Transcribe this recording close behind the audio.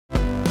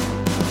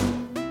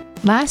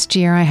Last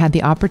year, I had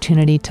the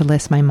opportunity to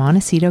list my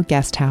Montecito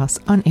guest house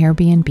on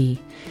Airbnb.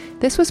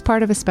 This was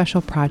part of a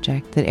special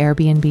project that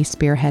Airbnb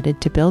spearheaded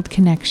to build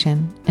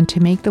connection and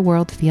to make the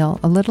world feel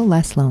a little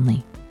less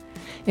lonely.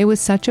 It was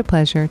such a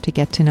pleasure to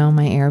get to know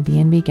my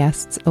Airbnb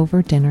guests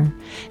over dinner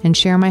and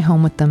share my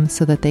home with them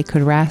so that they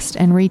could rest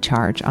and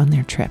recharge on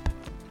their trip.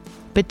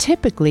 But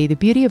typically, the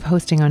beauty of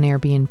hosting on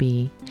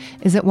Airbnb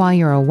is that while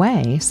you're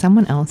away,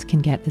 someone else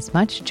can get as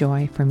much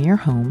joy from your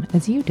home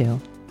as you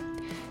do.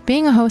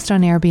 Being a host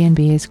on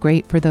Airbnb is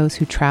great for those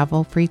who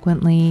travel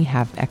frequently,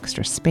 have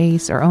extra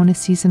space, or own a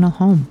seasonal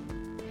home.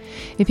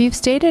 If you've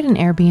stayed at an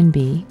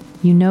Airbnb,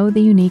 you know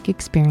the unique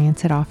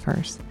experience it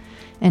offers.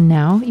 And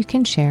now you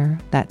can share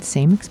that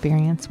same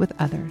experience with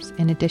others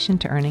in addition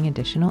to earning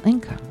additional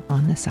income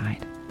on the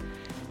side.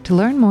 To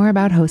learn more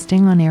about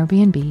hosting on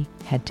Airbnb,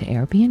 head to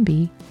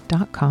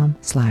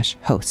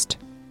airbnb.com/host.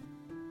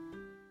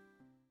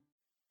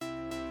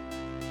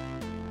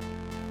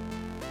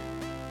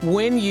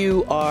 When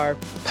you are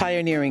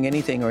pioneering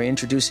anything or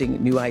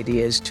introducing new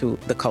ideas to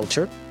the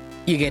culture,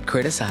 you get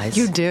criticized.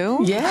 You do?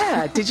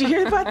 Yeah. Did you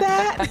hear about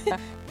that?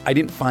 I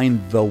didn't find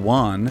the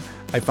one.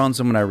 I found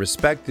someone I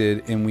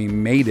respected, and we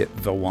made it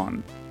the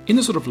one. In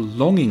a sort of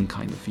longing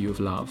kind of view of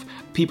love,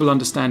 people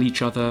understand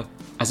each other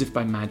as if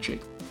by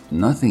magic.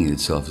 Nothing in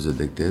itself is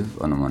addictive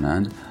on the one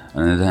hand.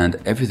 On the other hand,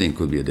 everything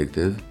could be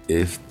addictive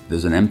if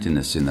there's an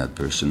emptiness in that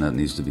person that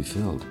needs to be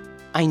filled.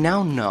 I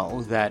now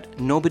know that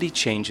nobody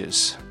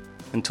changes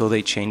until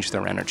they change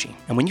their energy.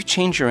 And when you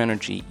change your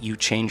energy, you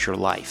change your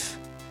life.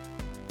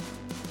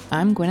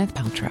 I'm Gwyneth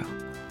Paltrow.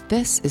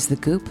 This is the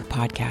Goop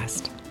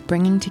Podcast,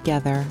 bringing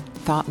together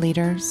thought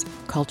leaders,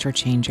 culture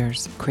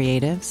changers,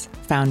 creatives,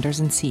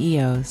 founders and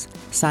CEOs,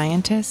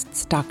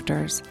 scientists,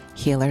 doctors,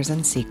 healers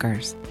and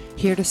seekers,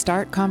 here to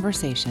start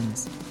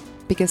conversations,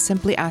 because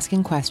simply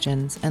asking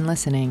questions and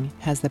listening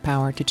has the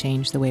power to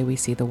change the way we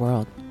see the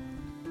world.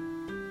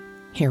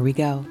 Here we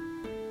go.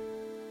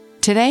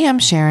 Today I'm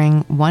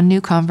sharing one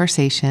new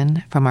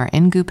conversation from our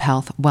In Goop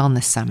Health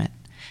Wellness Summit.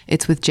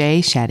 It's with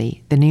Jay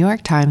Shetty, the New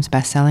York Times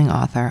bestselling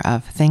author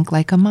of Think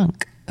Like a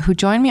Monk, who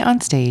joined me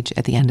on stage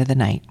at the end of the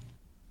night.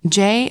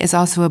 Jay is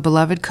also a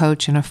beloved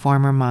coach and a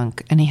former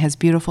monk, and he has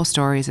beautiful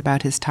stories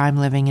about his time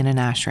living in an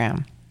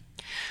ashram.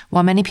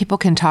 While many people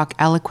can talk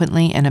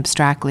eloquently and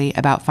abstractly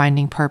about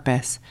finding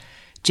purpose,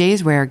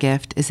 Jay's rare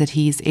gift is that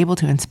he's able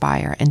to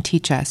inspire and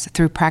teach us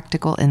through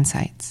practical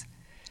insights.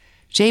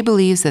 Jay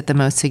believes that the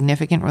most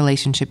significant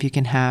relationship you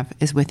can have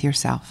is with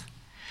yourself,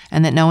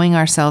 and that knowing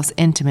ourselves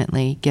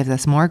intimately gives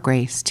us more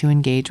grace to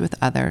engage with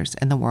others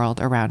and the world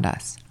around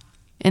us.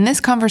 In this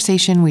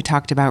conversation, we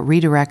talked about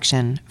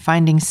redirection,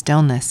 finding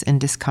stillness in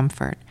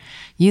discomfort,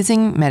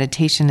 using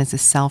meditation as a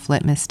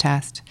self-litmus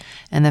test,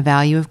 and the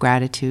value of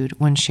gratitude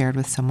when shared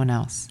with someone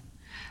else.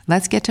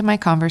 Let's get to my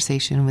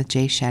conversation with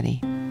Jay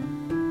Shetty.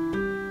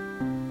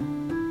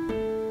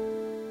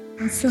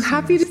 I'm so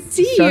happy to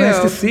see you. So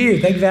nice to see you.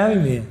 Thank you for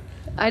having me.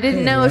 I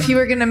didn't know if you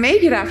were going to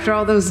make it after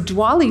all those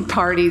Diwali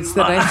parties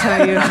that I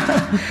tell you.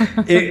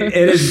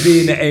 It has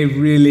been a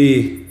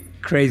really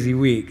crazy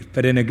week,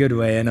 but in a good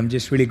way. And I'm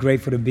just really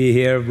grateful to be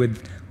here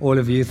with all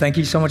of you. Thank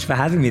you so much for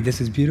having me. This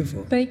is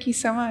beautiful. Thank you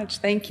so much.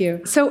 Thank you.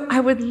 So I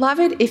would love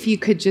it if you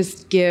could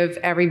just give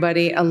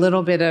everybody a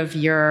little bit of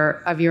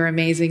your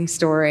amazing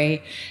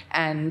story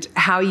and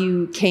how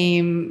you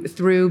came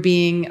through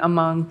being a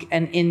monk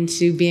and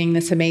into being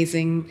this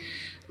amazing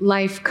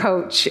life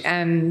coach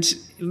and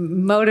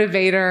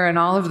motivator and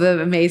all of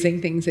the amazing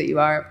things that you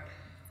are.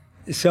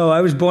 So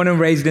I was born and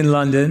raised in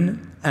London,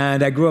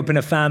 and I grew up in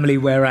a family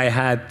where I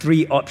had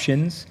three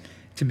options: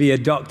 to be a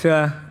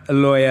doctor, a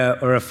lawyer,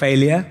 or a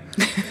failure.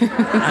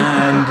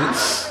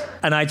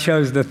 and I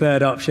chose the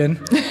third option.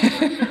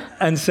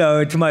 And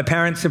so to my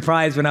parents'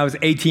 surprise, when I was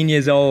 18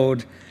 years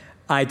old,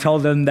 I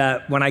told them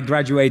that when I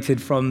graduated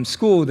from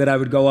school that I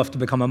would go off to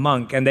become a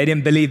monk, and they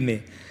didn't believe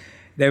me.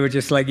 They were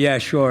just like, yeah,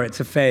 sure, it's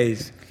a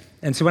phase.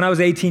 And so when I was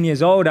 18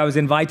 years old, I was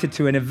invited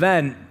to an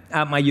event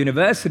at my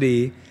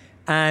university,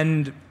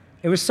 and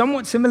it was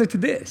somewhat similar to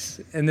this,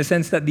 in the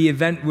sense that the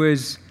event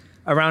was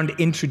around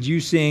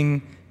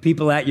introducing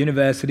people at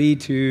university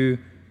to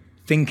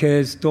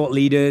thinkers, thought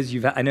leaders.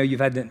 I know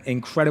you've had an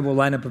incredible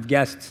lineup of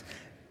guests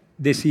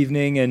this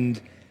evening, and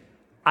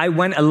I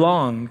went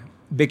along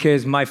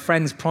because my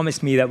friends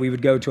promised me that we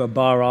would go to a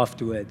bar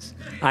afterwards.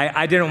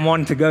 I didn't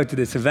want to go to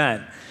this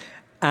event.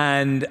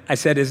 And I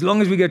said, as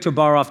long as we go to a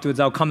bar afterwards,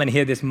 I'll come and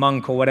hear this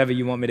monk or whatever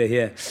you want me to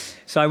hear.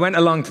 So I went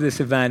along to this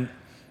event,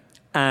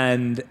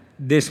 and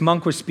this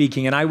monk was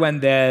speaking, and I went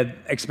there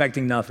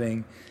expecting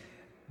nothing.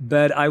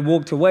 But I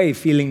walked away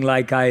feeling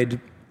like I'd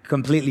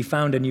completely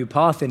found a new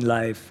path in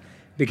life,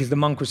 because the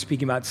monk was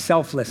speaking about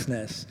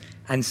selflessness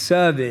and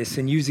service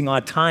and using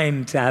our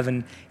time to have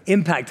an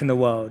impact in the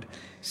world.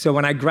 So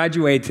when I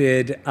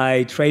graduated,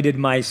 I traded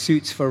my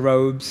suits for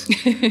robes.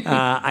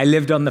 I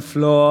lived on the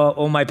floor.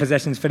 All my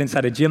possessions fit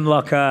inside a gym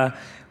locker.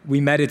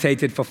 We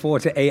meditated for 4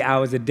 to 8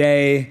 hours a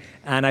day,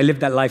 and I lived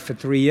that life for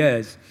 3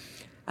 years.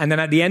 And then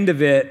at the end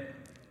of it,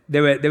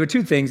 there were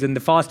two things, and the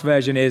fast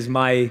version is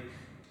my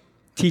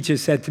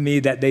teachers said to me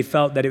that they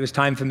felt that it was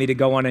time for me to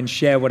go on and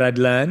share what I'd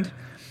learned.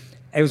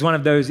 It was one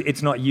of those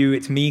 "it's not you,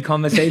 it's me"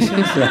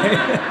 conversations.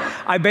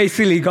 I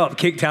basically got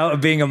kicked out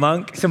of being a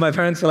monk. So my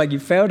parents were like, "You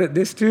failed at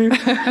this too?"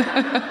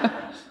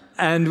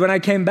 And when I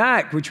came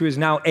back, which was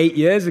now 8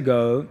 years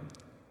ago,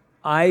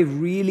 I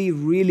really,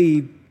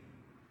 really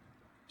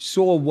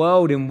saw a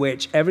world in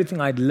which everything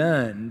I'd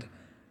learned,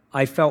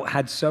 I felt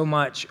had so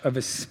much of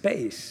a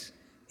space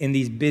in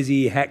these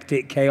busy,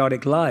 hectic,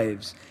 chaotic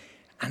lives.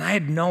 And I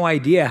had no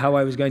idea how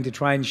I was going to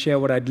try and share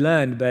what I'd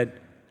learned, but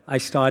I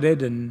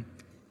started and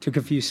took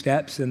a few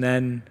steps, and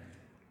then,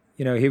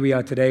 here we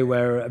are today,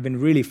 where I've been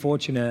really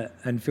fortunate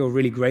and feel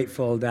really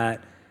grateful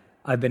that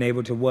I've been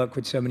able to work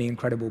with so many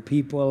incredible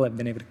people. I've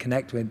been able to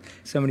connect with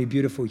so many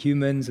beautiful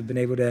humans. I've been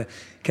able to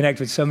connect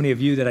with so many of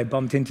you that I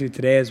bumped into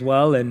today as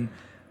well. And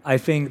I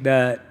think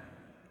that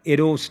it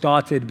all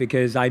started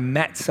because I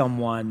met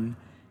someone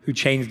who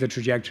changed the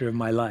trajectory of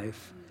my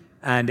life.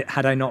 And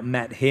had I not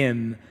met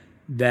him,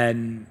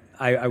 then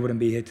I wouldn't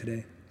be here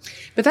today.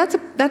 But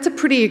that's a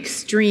pretty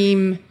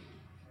extreme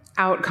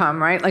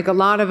outcome, right? Like, a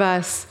lot of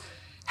us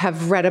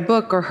have read a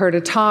book or heard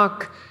a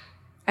talk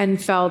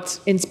and felt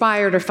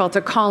inspired or felt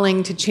a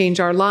calling to change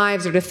our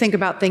lives or to think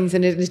about things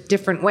in a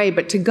different way.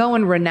 But to go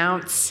and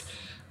renounce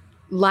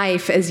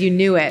life as you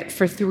knew it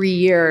for 3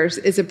 years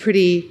is a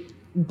pretty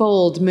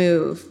bold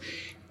move.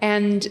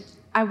 And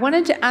I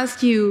wanted to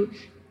ask you,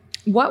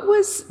 what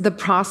was the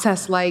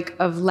process like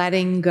of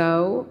letting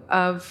go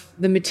of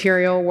the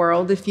material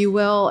world, if you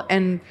will?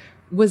 And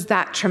was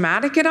that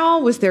traumatic at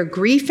all? Was there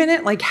grief in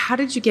it? Like, how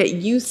did you get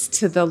used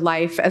to the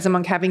life as a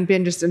monk, having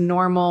been just a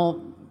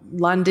normal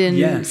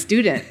London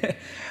student?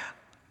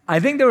 I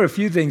think there were a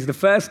few things. The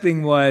first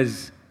thing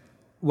was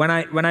when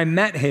I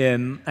met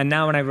him, and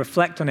now when I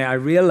reflect on it, I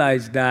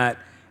realized that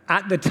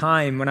at the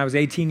time when I was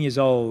 18 years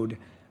old,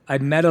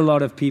 I'd met a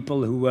lot of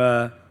people who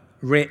were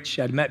rich.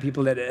 I'd met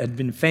people that had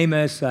been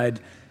famous. I'd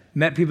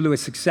met people who were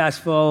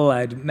successful.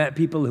 I'd met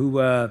people who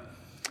were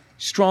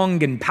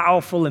strong and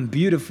powerful and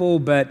beautiful,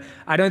 but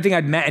I don't think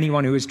I'd met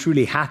anyone who was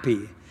truly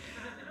happy.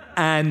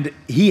 And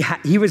he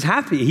was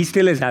happy. He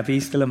still is happy.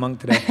 He's still a monk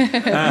today.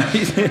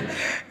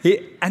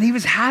 And he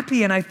was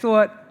happy, and I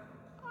thought,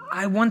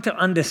 I want to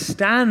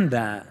understand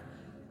that.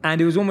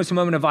 And it was almost a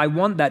moment of, I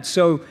want that.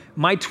 So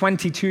my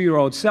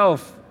 22-year-old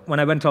self, when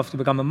I went off to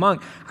become a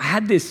monk, I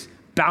had this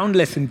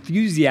boundless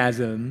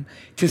enthusiasm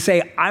to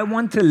say, I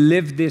want to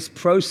live this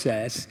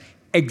process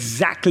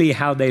exactly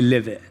how they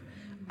live it.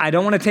 I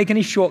don't want to take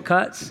any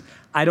shortcuts.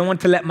 I don't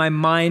want to let my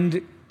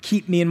mind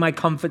keep me in my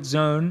comfort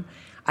zone.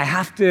 I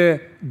have to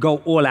go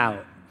all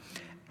out.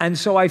 And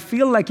so I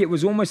feel like it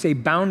was almost a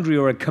boundary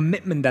or a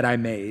commitment that I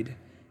made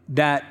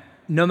that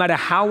no matter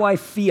how I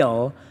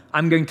feel,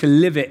 I'm going to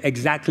live it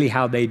exactly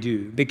how they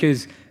do.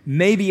 Because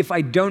maybe if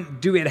I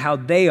don't do it how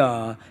they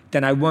are,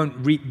 then I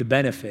won't reap the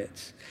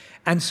benefits.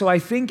 And so I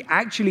think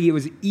actually it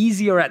was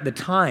easier at the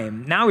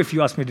time. Now if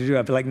you ask me to do it,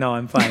 I'd be like, no,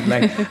 I'm fine.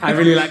 Like, I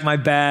really like my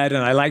bed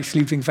and I like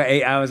sleeping for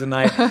 8 hours a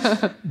night.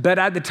 But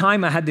at the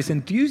time I had this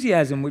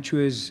enthusiasm, which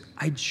was,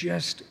 I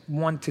just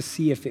want to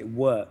see if it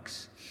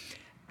works.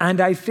 And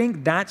I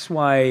think that's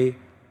why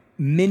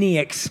mini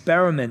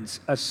experiments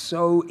are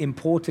so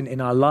important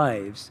in our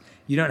lives.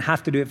 You don't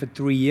have to do it for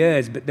 3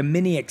 years, but the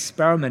mini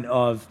experiment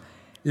of,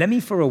 let me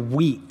for a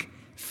week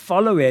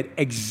follow it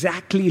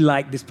exactly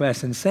like this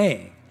person's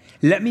saying.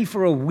 Let me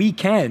for a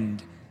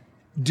weekend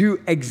do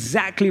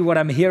exactly what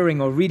I'm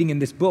hearing or reading in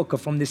this book or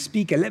from this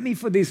speaker. Let me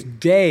for this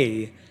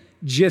day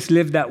just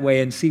live that way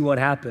and see what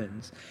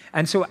happens.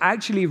 And so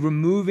actually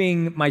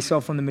removing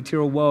myself from the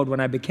material world when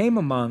I became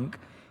a monk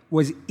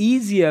was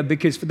easier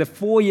because for the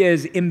 4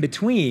 years in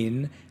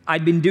between,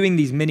 I'd been doing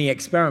these mini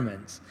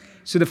experiments.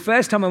 So the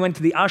first time I went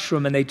to the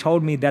ashram and they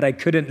told me that I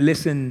couldn't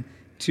listen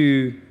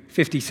to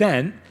 50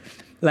 Cent,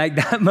 like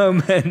that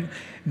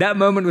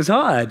moment was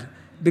hard.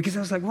 Because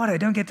I was like, what, I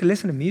don't get to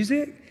listen to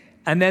music?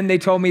 And then they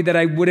told me that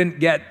I wouldn't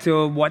get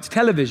to watch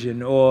television.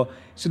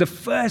 So the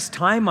first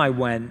time I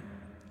went,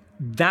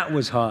 that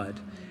was hard.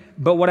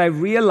 But what I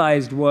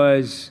realized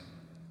was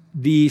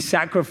the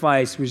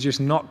sacrifice was just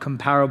not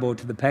comparable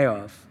to the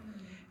payoff.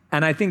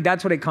 And I think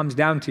that's what it comes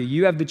down to.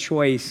 You have the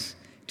choice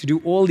to do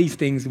all these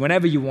things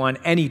whenever you want,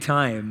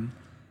 anytime.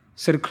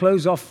 So to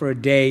close off for a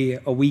day,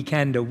 a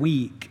weekend, a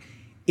week,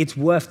 it's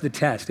worth the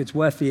test. It's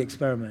worth the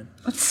experiment.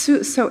 That's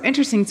so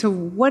interesting. So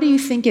what do you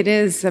think it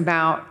is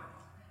about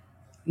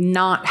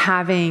not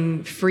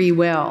having free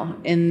will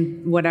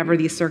in whatever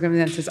these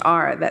circumstances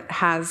are that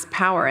has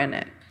power in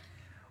it?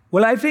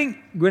 Well, I think,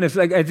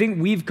 Gwyneth, I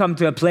think we've come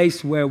to a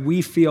place where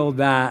we feel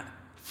that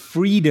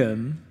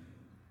freedom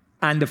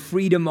and the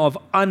freedom of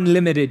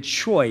unlimited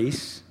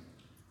choice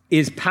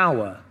is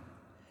power.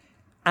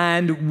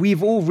 And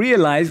we've all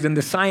realized, and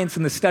the science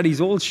and the studies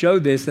all show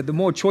this, that the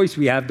more choice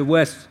we have, the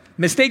worse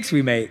mistakes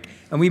we make.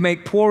 And we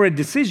make poorer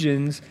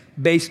decisions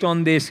based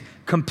on this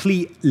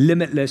complete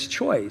limitless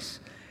choice.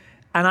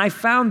 And I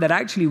found that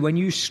actually when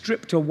you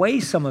stripped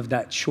away some of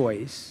that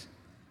choice,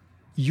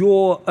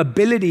 your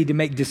ability to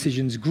make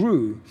decisions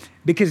grew.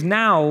 Because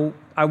now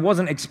I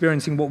wasn't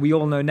experiencing what we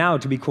all know now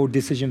to be called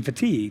decision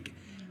fatigue.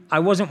 I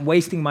wasn't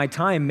wasting my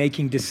time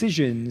making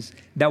decisions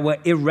that were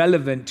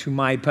irrelevant to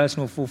my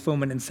personal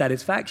fulfillment and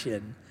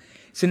satisfaction.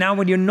 So now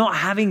when you're not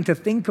having to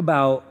think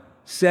about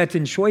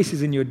certain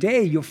choices in your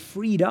day, you're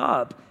freed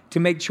up to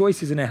make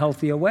choices in a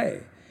healthier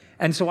way.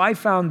 And so I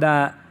found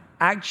that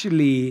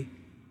actually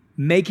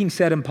making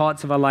certain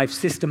parts of our life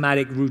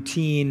systematic,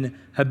 routine,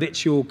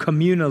 habitual,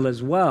 communal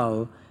as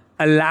well,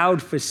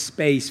 allowed for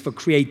space for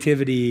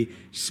creativity,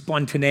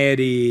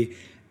 spontaneity,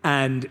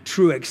 and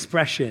true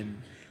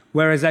expression.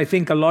 Whereas I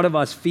think a lot of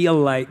us feel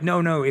like,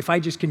 no, if I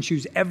just can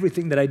choose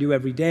everything that I do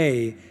every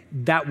day,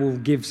 that will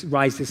give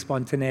rise to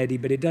spontaneity,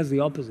 but it does the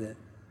opposite.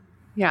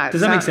 Yeah.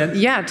 Does that make sense?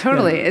 Yeah,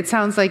 totally. Yeah. It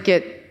sounds like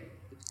it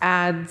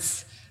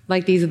adds,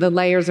 like these are the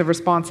layers of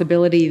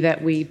responsibility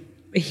that we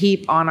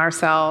heap on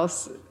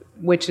ourselves,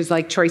 which is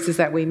like choices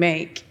that we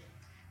make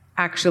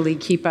actually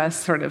keep us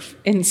sort of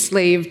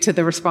enslaved to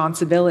the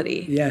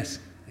responsibility. Yes,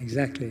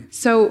 exactly.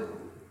 So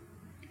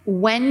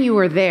when you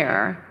were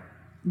there,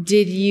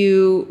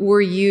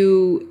 were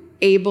you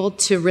able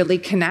to really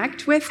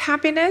connect with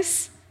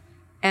happiness?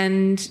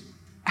 And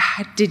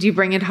did you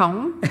bring it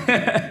home?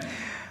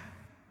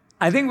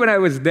 I think when I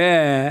was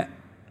there,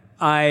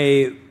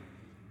 I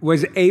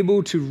was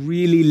able to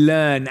really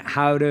learn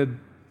how to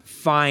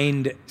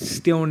find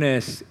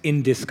stillness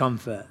in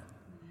discomfort.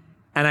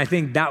 And I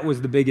think that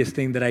was the biggest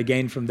thing that I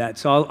gained from that.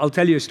 So I'll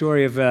tell you a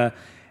story of an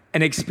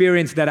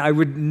experience that I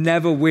would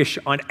never wish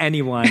on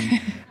anyone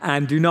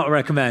and do not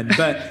recommend.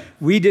 But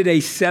we did a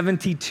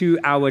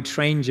 72-hour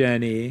train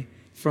journey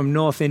from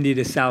North India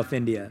to South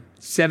India.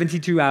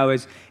 72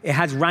 hours. It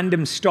has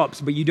random stops,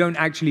 but you don't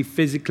actually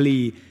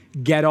physically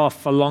get off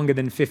for longer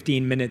than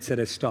 15 minutes at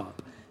a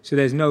stop. So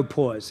there's no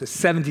pause. So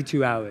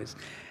 72 hours.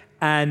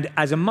 And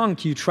as a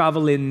monk, you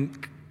travel in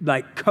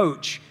like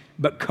coach,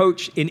 but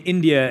coach in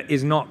India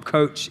is not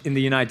coach in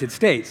the United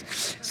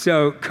States.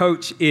 So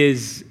coach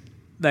is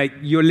like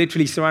you're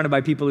literally surrounded by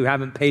people who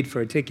haven't paid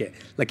for a ticket.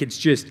 Like it's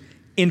just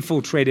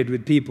infiltrated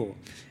with people.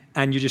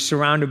 And you're just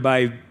surrounded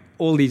by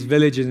all these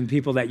villages and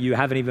people that you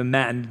haven't even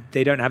met, and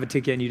they don't have a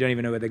ticket and you don't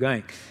even know where they're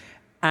going.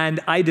 And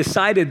I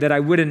decided that I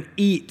wouldn't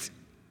eat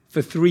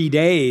for 3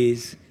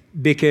 days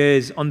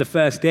because on the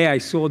first day I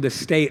saw the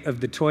state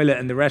of the toilet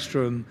and the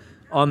restroom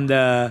on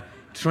the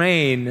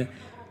train,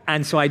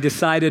 and so I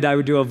decided I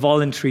would do a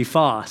voluntary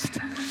fast.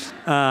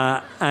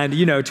 And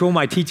you know, to all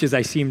my teachers,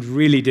 I seemed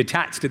really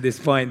detached at this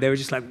point. They were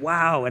just like,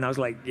 wow. And I was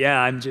like,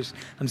 yeah,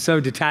 I'm so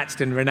detached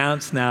and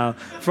renounced now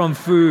from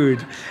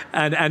food.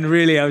 And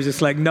really, I was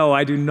just like, no,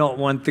 I do not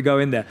want to go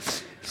in there.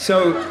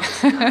 So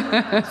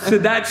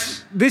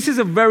this is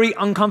a very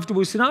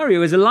uncomfortable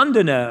scenario. As a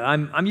Londoner,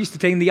 I'm used to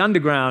taking the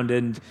underground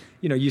and,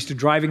 you know, used to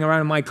driving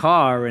around in my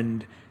car,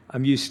 and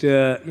I'm used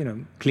to, you know,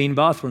 clean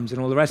bathrooms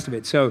and all the rest of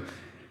it. So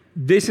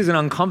this is an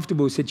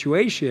uncomfortable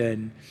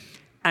situation.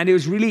 And it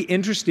was really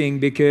interesting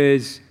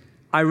because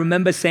I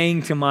remember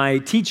saying to my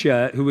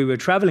teacher, who we were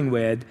traveling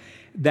with,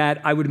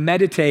 that I would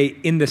meditate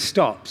in the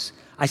stops.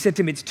 I said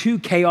to him, it's too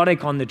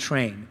chaotic on the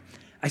train.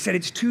 I said,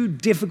 it's too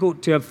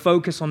difficult to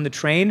focus on the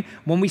train.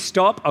 When we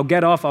stop, I'll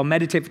get off, I'll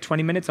meditate for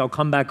 20 minutes, I'll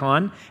come back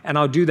on, and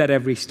I'll do that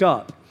every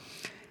stop.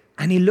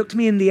 And he looked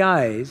me in the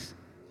eyes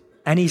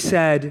and he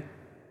said,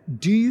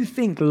 do you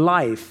think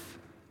life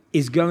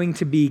is going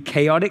to be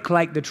chaotic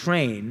like the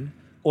train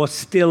or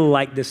still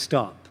like the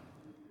stop?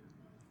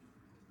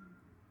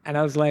 And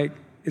I was like,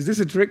 is this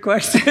a trick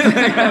question?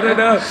 Like, I don't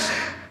know.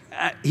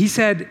 He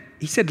said,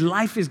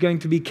 life is going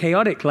to be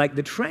chaotic like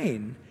the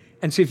train.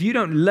 And so if you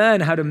don't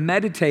learn how to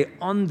meditate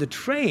on the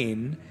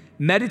train,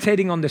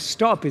 meditating on the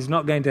stop is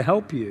not going to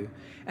help you.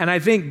 And I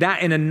think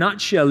that in a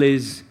nutshell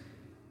is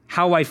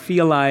how I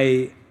feel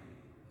I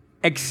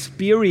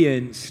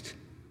experienced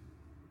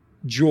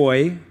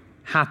joy,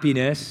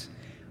 happiness.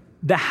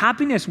 The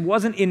happiness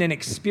wasn't in an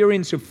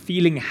experience of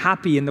feeling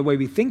happy in the way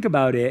we think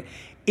about it.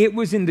 It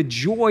was in the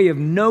joy of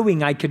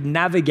knowing I could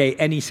navigate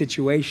any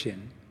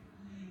situation.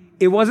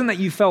 It wasn't that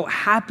you felt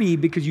happy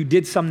because you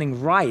did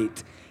something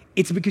right.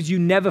 It's because you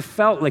never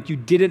felt like you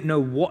didn't know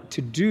what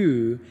to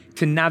do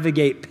to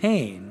navigate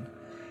pain.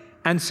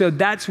 And so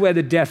that's where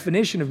the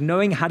definition of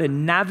knowing how to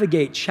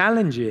navigate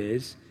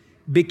challenges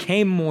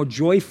became more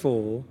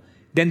joyful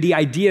than the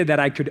idea that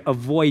I could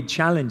avoid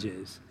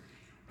challenges.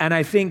 And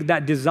I think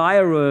that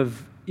desire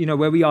of, you know,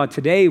 where we are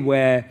today,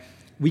 where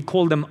we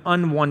call them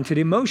unwanted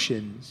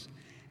emotions.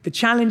 The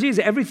challenge is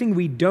everything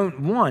we don't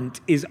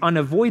want is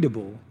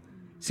unavoidable.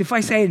 So if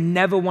I say I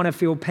never want to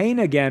feel pain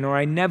again, or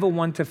I never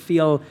want to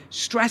feel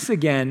stress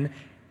again,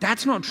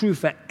 that's not true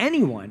for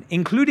anyone,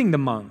 including the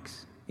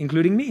monks,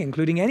 including me,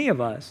 including any of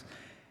us.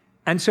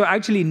 And so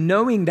actually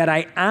knowing that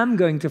I am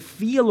going to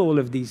feel all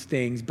of these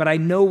things, but I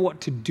know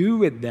what to do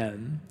with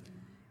them,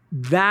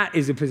 that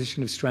is a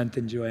position of strength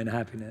and joy and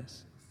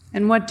happiness.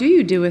 And what do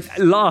you do with...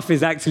 Laugh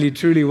is actually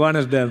truly one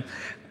of them.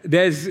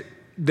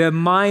 The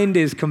mind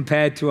is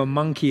compared to a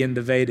monkey in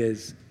the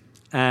Vedas,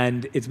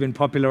 and it's been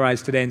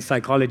popularized today in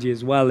psychology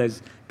as well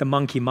as the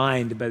monkey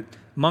mind, but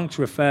monks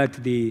refer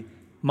to the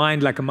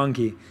mind like a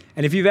monkey.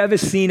 And if you've ever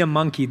seen a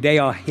monkey, they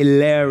are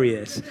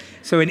hilarious.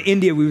 So in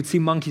India, we would see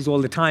monkeys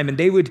all the time, and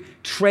they would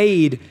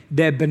trade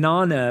their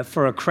banana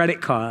for a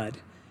credit card.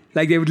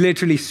 Like they would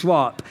literally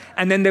swap,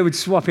 and then they would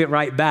swap it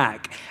right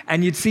back.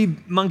 And you'd see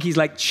monkeys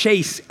like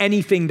chase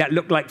anything that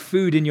looked like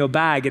food in your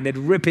bag, and they'd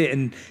rip it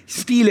and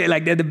steal it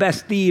like they're the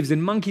best thieves.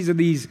 And monkeys are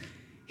these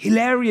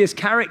hilarious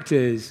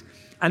characters.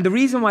 And the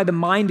reason why the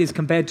mind is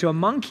compared to a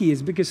monkey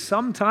is because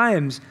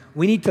sometimes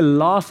we need to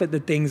laugh at the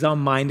things our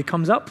mind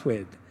comes up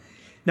with.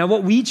 Now,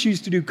 what we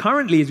choose to do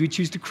currently is we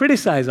choose to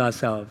criticize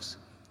ourselves,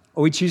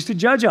 or we choose to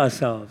judge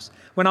ourselves.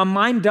 When our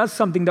mind does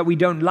something that we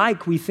don't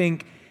like, we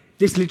think,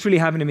 this literally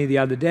happened to me the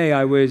other day.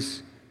 I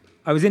was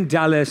in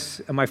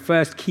Dallas at my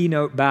first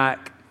keynote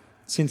back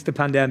since the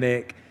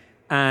pandemic,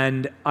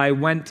 and I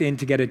went in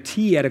to get a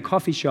tea at a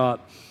coffee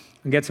shop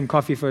and get some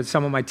coffee for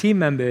some of my team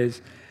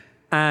members.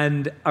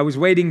 And I was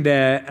waiting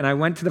there, and I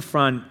went to the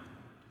front,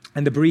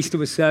 and the barista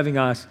was serving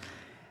us,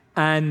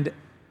 and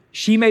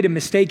she made a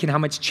mistake in how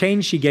much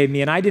change she gave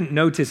me, and I didn't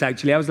notice,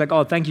 actually. I was like,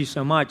 oh, thank you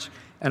so much.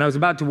 And I was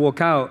about to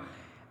walk out,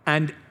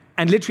 and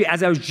literally,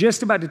 as I was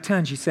just about to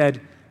turn, she said,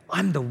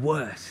 I'm the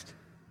worst.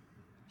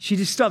 She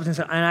just stopped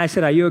and I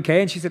said, are you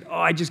okay? And she said, oh,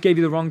 I just gave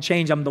you the wrong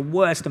change. I'm the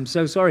worst. I'm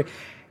so sorry.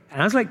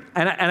 And I was like,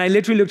 and I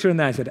literally looked her in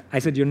the eye. I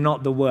said, you're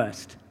not the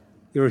worst.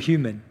 You're a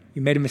human.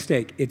 You made a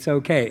mistake. It's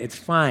okay. It's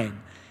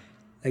fine.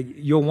 Like,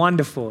 you're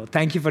wonderful.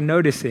 Thank you for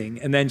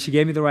noticing. And then she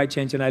gave me the right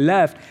change, and I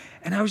left.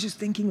 And I was just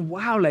thinking,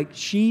 wow, like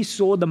she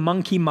saw the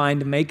monkey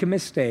mind make a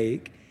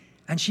mistake,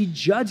 and she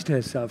judged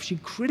herself. She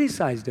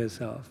criticized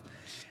herself.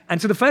 And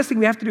so the first thing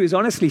we have to do is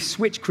honestly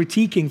switch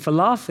critiquing for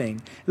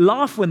laughing.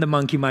 Laugh when the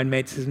monkey mind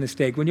makes his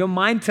mistake. When your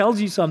mind tells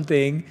you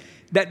something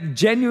that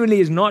genuinely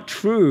is not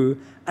true,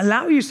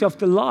 allow yourself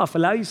to laugh.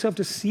 Allow yourself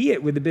to see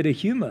it with a bit of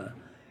humor.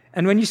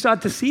 And when you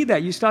start to see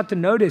that, you start to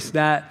notice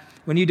that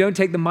when you don't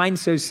take the mind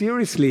so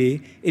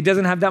seriously, it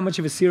doesn't have that much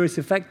of a serious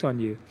effect on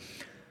you.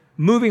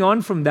 Moving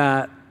on from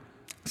that,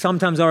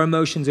 sometimes our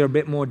emotions are a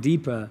bit more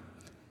deeper,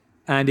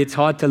 and it's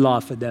hard to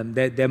laugh at them.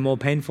 They're more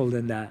painful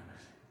than that.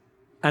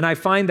 And I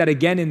find that,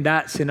 again, in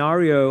that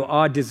scenario,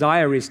 our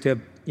desire is to,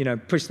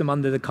 push them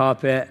under the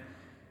carpet,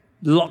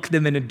 lock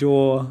them in a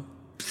door,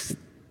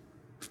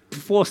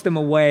 force them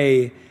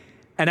away.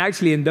 And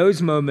actually, in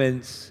those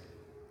moments,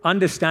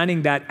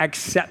 understanding that,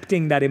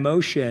 accepting that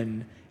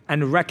emotion,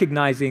 and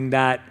recognizing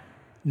that,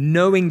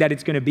 knowing that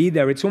it's going to be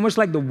there, it's almost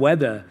like the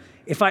weather.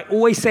 If I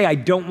always say I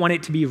don't want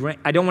it to rain,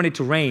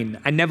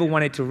 I never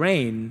want it to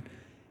rain,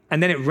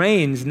 and then it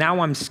rains,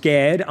 now I'm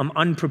scared, I'm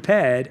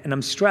unprepared, and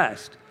I'm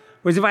stressed.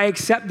 Whereas if I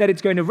accept that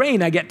it's going to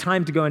rain, I get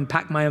time to go and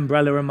pack my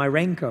umbrella and my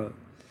raincoat.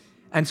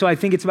 And so I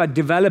think it's about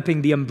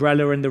developing the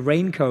umbrella and the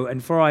raincoat.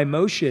 And for our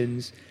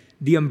emotions,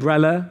 the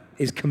umbrella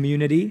is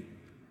community,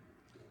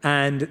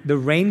 and the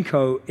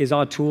raincoat is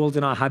our tools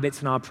and our habits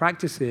and our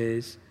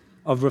practices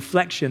of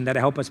reflection that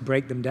help us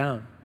break them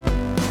down.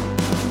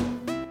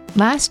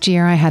 Last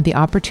year, I had the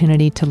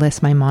opportunity to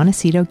list my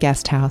Montecito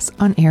guest house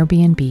on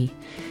Airbnb.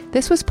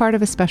 This was part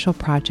of a special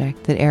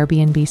project that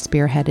Airbnb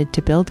spearheaded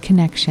to build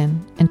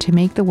connection and to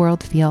make the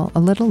world feel a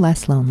little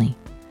less lonely.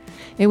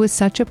 It was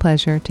such a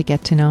pleasure to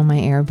get to know my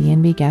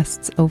Airbnb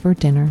guests over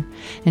dinner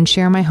and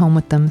share my home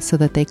with them so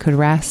that they could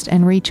rest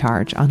and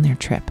recharge on their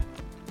trip.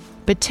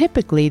 But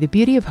typically, the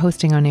beauty of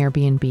hosting on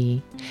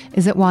Airbnb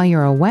is that while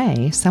you're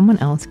away, someone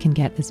else can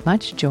get as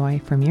much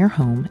joy from your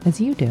home as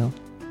you do.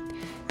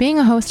 Being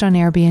a host on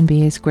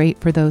Airbnb is great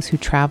for those who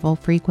travel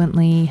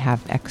frequently,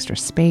 have extra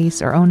space,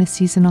 or own a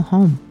seasonal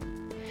home.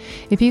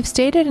 If you've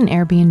stayed at an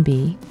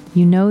Airbnb,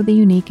 you know the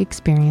unique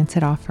experience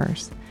it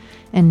offers.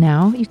 And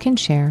now you can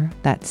share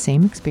that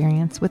same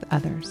experience with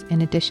others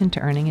in addition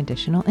to earning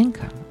additional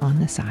income on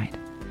the side.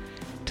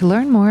 To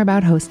learn more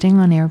about hosting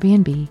on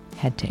Airbnb,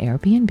 head to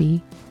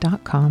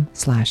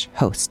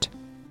airbnb.com/host.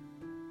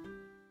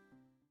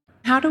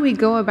 How do we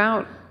go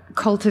about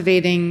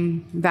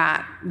cultivating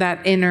that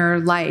inner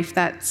life,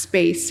 that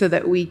space, so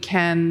that we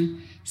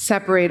can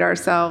separate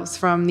ourselves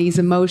from these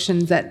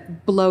emotions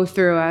that blow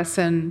through us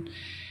and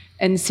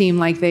seem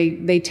like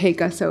they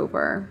take us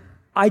over?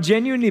 I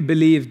genuinely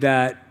believe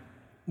that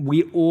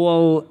we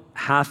all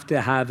have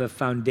to have a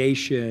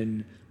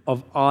foundation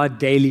of our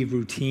daily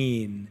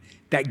routine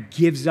that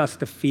gives us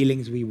the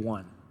feelings we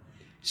want.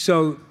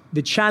 So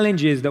the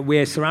challenge is that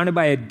we're surrounded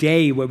by a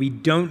day where we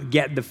don't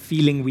get the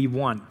feeling we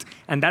want.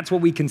 And that's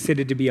what we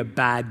consider to be a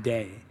bad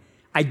day.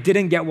 I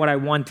didn't get what I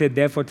wanted,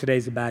 therefore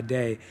today's a bad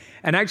day.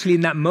 And actually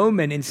in that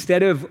moment,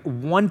 instead of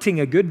wanting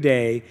a good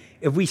day,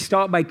 if we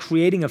start by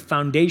creating a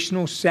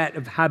foundational set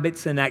of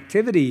habits and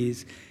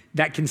activities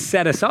that can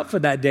set us up for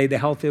that day, the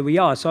healthier we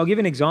are. So I'll give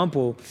you an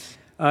example.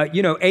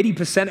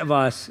 80% of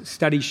us,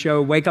 studies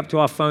show, wake up to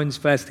our phones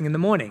first thing in the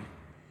morning.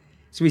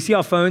 So we see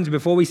our phones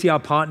before we see our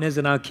partners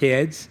and our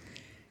kids,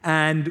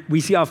 and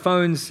we see our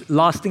phones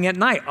lasting at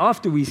night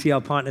after we see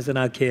our partners and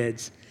our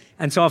kids.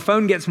 And so our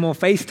phone gets more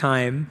face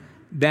time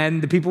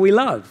than the people we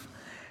love.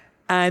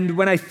 And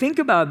when I think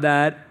about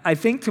that, I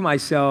think to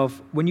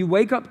myself, when you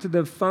wake up to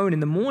the phone in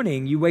the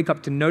morning, you wake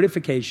up to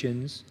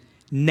notifications,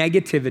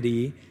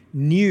 negativity,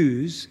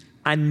 news,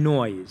 and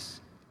noise.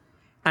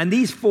 And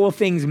these 4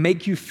 things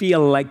make you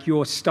feel like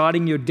you're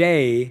starting your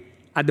day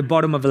at the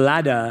bottom of a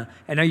ladder,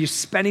 and now you're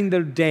spending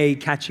the day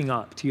catching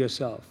up to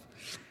yourself.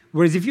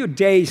 Whereas if your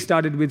day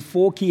started with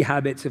 4 key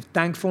habits of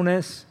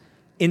thankfulness,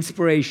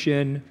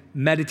 inspiration,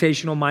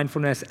 meditation or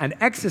mindfulness, and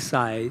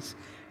exercise,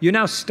 you're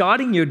now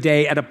starting your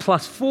day at a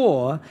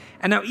 +4,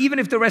 and now even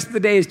if the rest of the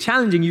day is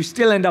challenging, you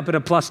still end up at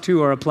a +2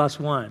 or a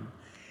 +1.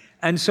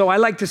 And so I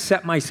like to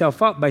set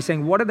myself up by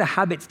saying, what are the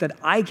habits that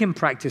I can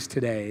practice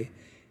today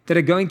that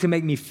are going to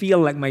make me feel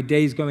like my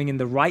day is going in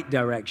the right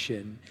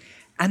direction?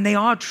 And they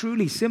are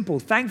truly simple.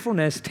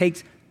 Thankfulness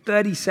takes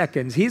 30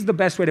 seconds. Here's the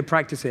best way to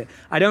practice it.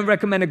 I don't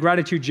recommend a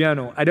gratitude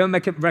journal. I don't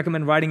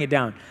recommend writing it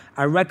down.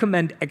 I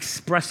recommend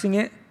expressing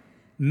it,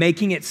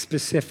 making it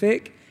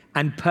specific,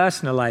 and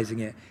personalizing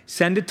it.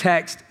 Send a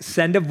text,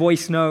 send a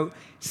voice note,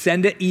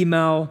 send an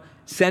email,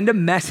 send a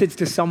message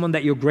to someone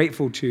that you're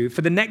grateful to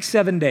for the next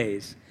 7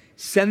 days.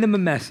 Send them a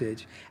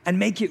message and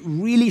make it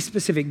really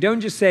specific.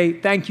 Don't just say,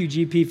 thank you,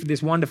 GP, for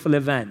this wonderful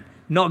event.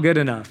 Not good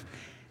enough.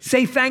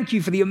 Say thank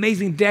you for the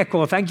amazing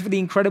decor. Thank you for the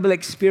incredible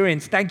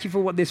experience. Thank you for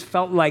what this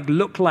felt like,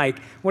 looked like,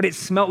 what it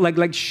smelled like.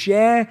 Like,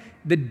 share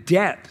the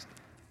depth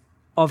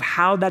of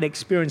how that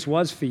experience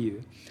was for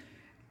you.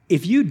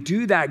 If you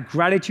do that,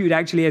 gratitude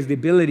actually has the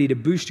ability to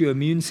boost your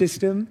immune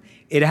system.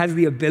 It has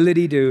the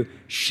ability to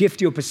shift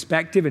your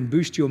perspective and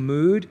boost your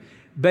mood.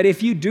 But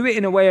if you do it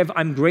in a way of,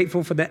 I'm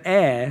grateful for the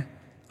air,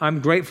 I'm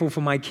grateful for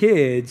my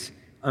kids,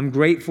 I'm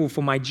grateful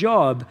for my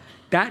job,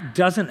 that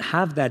doesn't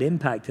have that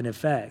impact and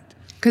effect.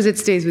 Because it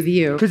stays with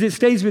you. Because it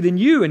stays within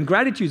you, and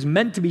gratitude is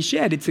meant to be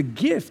shared. It's a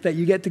gift that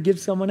you get to give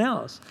someone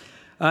else.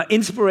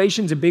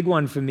 Inspiration's a big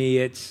one for me.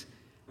 It's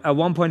at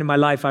one point in my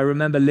life, I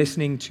remember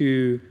listening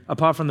to,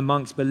 apart from the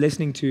monks, but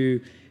listening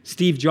to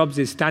Steve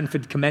Jobs'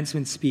 Stanford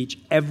commencement speech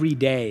every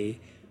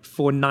day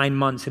for 9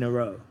 months in a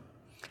row.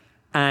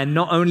 And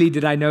not only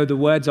did I know the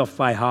words off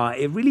by heart,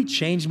 it really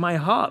changed my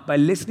heart by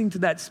listening to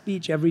that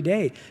speech every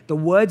day. The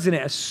words in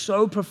it are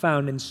so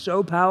profound and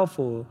so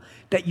powerful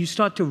that you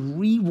start to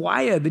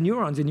rewire the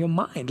neurons in your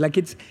mind. Like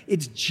it's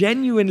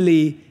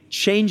genuinely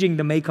changing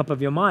the makeup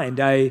of your mind.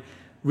 I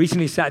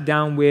recently sat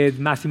down with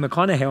Matthew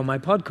McConaughey on my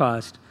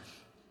podcast,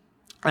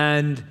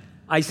 and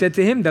I said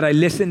to him that I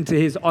listened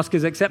to his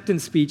Oscars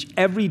acceptance speech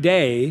every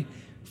day.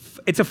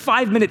 It's a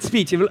 5-minute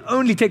speech. It will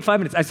only take 5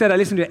 minutes. I said I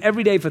listened to it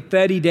every day for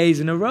 30 days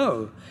in a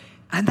row.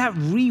 And that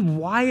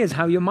rewires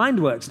how your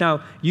mind works.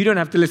 Now, you don't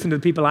have to listen to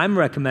the people I'm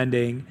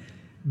recommending,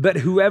 but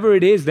whoever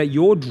it is that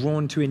you're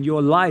drawn to in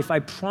your life, I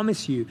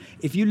promise you,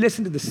 if you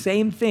listen to the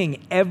same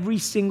thing every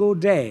single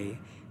day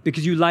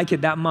because you like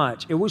it that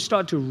much, it will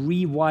start to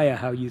rewire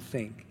how you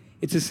think.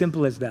 It's as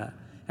simple as that.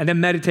 And then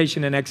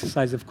meditation and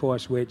exercise, of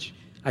course, which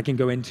I can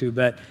go into.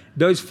 But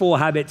those 4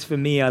 habits for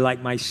me are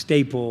like my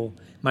staple,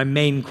 my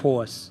main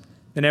course.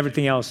 Then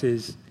everything else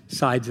is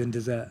sides and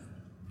dessert.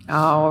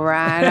 All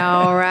right.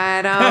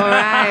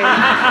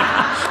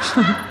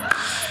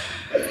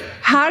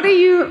 How do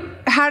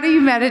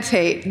you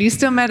meditate? Do you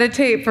still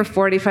meditate for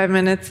 45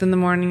 minutes in the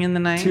morning and the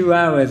night? 2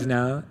 hours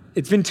now.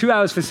 It's been 2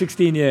 hours for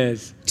 16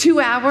 years. 2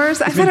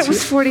 hours? I thought it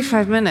was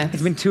 45 minutes.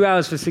 It's been 2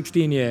 hours for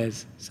 16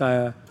 years.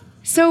 So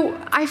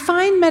I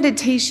find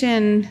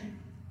meditation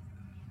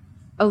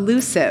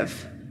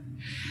elusive.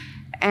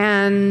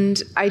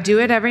 And I do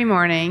it every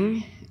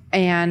morning.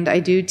 And I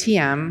do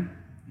TM.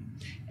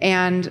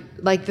 And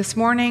like this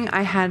morning,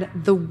 I had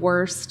the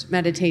worst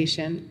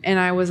meditation. And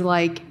I was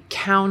like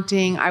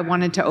counting. I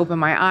wanted to open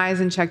my eyes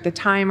and check the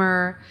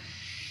timer.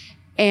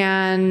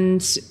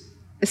 And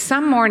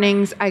some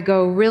mornings I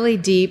go really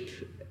deep,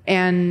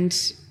 and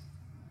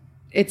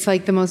it's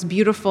like the most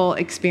beautiful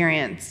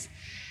experience.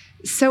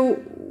 So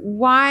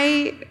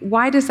why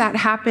does that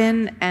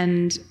happen?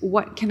 And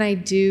what can I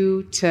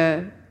do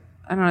to,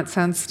 I don't know, it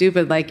sounds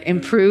stupid, like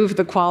improve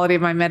the quality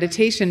of my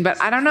meditation,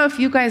 but I don't know if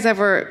you guys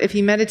if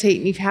you meditate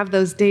and you have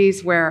those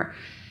days where,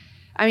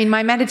 I mean,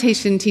 my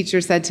meditation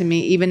teacher said to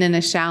me, even in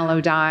a shallow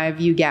dive,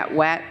 you get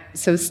wet,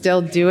 so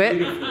still do it.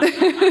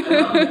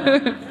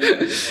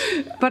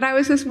 But I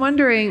was just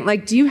wondering,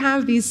 like, do you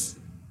have these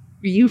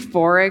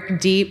euphoric,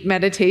 deep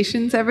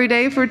meditations every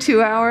day for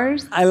 2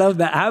 hours? I love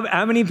that.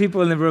 How many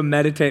people in the room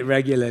meditate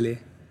regularly?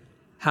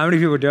 How many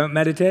people don't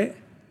meditate?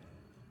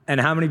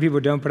 And how many people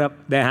don't put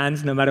up their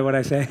hands no matter what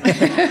I say?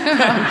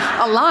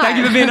 A lot. Thank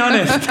you for being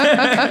honest.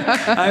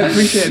 I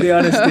appreciate the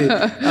honesty.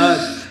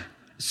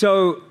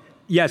 So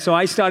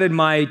I started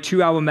my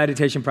 2-hour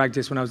meditation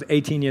practice when I was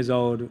 18 years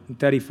old. I'm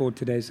 34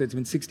 today, so it's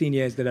been 16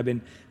 years that I've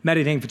been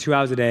meditating for 2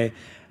 hours a day.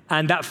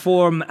 And that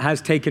form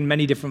has taken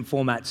many different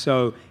formats.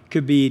 So it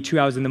could be 2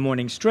 hours in the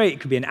morning straight. It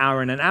could be an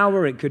hour and an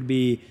hour. It could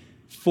be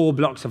 4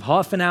 blocks of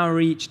half an hour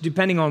each,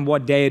 depending on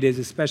what day it is,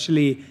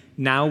 especially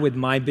now with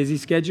my busy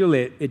schedule,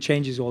 it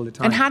changes all the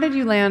time. And how did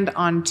you land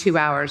on 2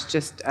 hours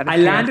just out of I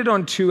landed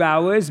on 2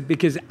 hours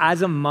because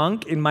as a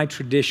monk in my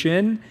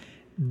tradition,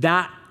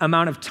 that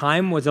amount of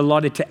time was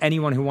allotted to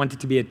anyone who wanted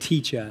to be a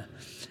teacher.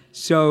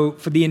 So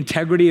for the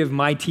integrity of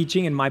my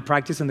teaching and my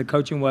practice and the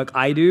coaching work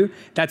I do,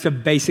 that's a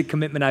basic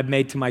commitment I've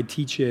made to my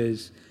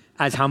teachers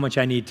as how much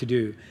I need to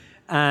do.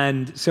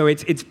 And so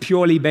it's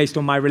purely based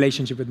on my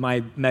relationship with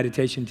my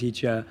meditation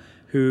teacher,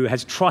 who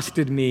has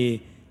trusted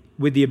me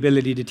with the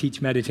ability to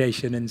teach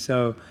meditation. And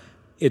so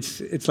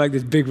it's like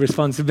this big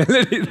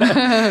responsibility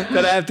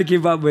that I have to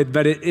keep up with,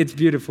 but it's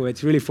beautiful.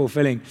 It's really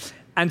fulfilling.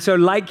 And so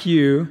like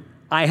you,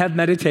 I have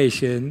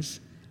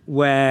meditations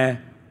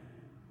where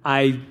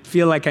I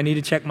feel like I need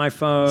to check my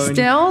phone.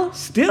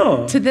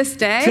 Still. To this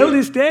day? Till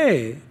this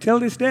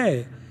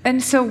day.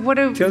 And so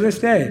till this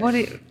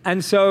day.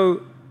 And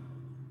so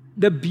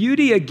the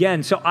beauty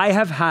again, so I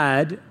have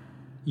had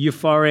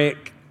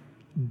euphoric,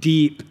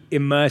 deep,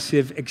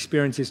 immersive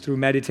experiences through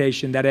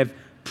meditation that have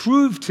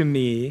proved to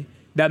me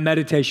that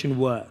meditation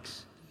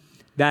works,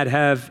 that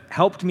have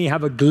helped me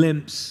have a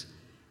glimpse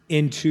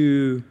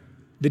into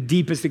the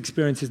deepest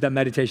experiences that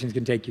meditations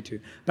can take you to.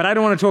 But I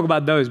don't want to talk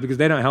about those because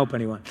they don't help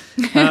anyone.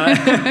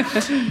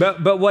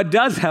 But what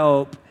does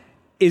help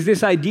is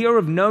this idea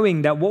of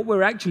knowing that what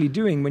we're actually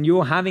doing when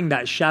you're having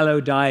that shallow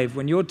dive,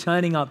 when you're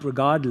turning up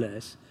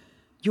regardless,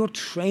 you're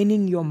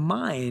training your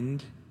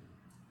mind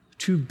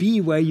to be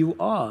where you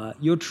are.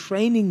 You're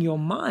training your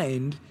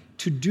mind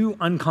to do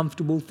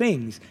uncomfortable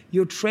things.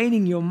 You're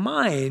training your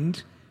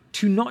mind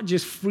to not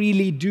just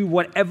freely do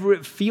whatever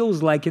it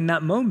feels like in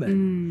that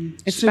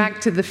moment. It's back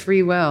to the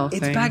free will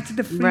thing. It's back to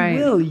the free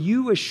will.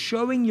 You are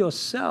showing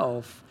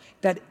yourself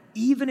that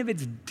even if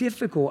it's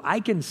difficult, I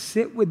can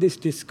sit with this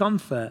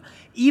discomfort.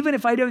 Even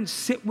if I don't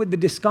sit with the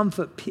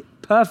discomfort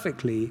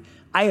perfectly,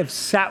 I have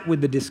sat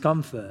with the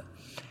discomfort.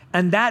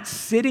 And that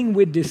sitting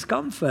with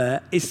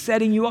discomfort is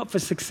setting you up for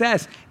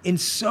success in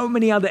so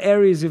many other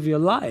areas of your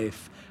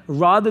life,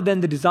 rather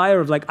than the desire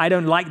of like, I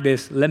don't like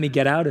this, let me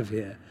get out of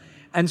here.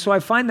 And so I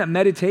find that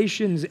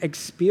meditation's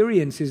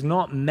experience is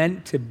not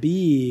meant to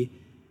be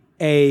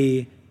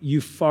a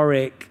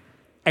euphoric,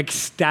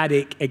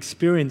 ecstatic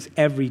experience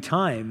every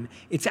time.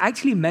 It's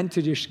actually meant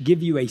to just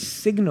give you a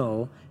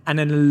signal and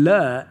an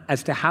alert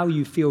as to how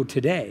you feel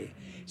today.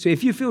 So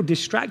if you feel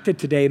distracted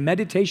today,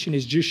 meditation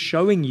is just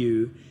showing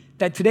you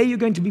that today you're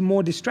going to be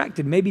more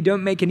distracted. Maybe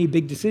don't make any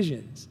big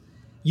decisions.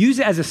 Use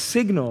it as a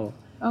signal.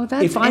 Oh,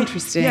 that's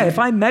interesting. If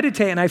I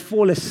meditate and I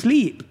fall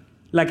asleep,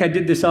 like I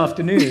did this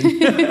afternoon,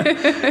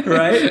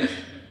 right?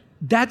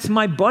 That's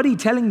my body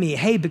telling me,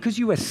 hey, because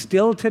you were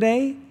still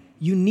today,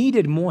 you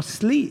needed more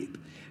sleep.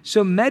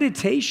 So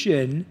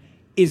meditation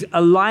is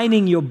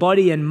aligning your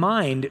body and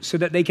mind so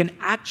that they can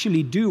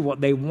actually do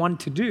what they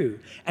want to do.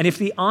 And if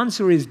the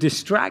answer is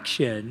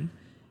distraction,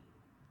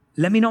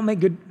 let me not make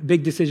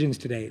big decisions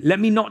today. Let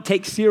me not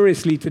take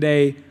seriously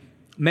today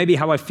maybe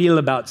how I feel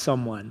about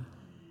someone.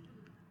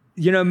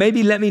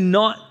 Maybe let me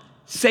not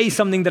say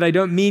something that I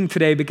don't mean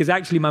today because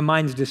actually my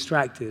mind's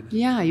distracted.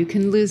 Yeah, you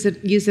can use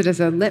it as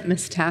a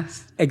litmus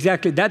test.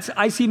 Exactly.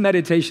 I see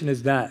meditation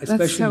as that,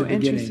 especially That's so in the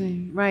beginning.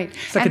 Interesting. Right.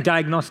 It's like a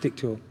diagnostic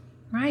tool.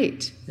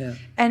 Right. Yeah.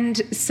 And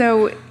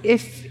so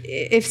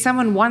if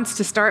someone wants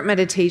to start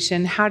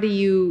meditation, how do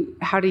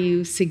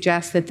you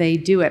suggest that they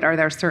do it? Are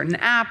there certain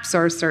apps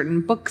or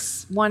certain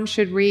books one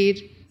should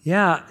read?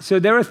 Yeah. So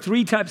there are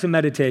 3 types of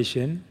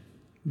meditation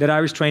that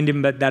I was trained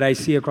in, but that I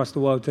see across the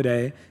world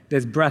today.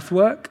 There's breath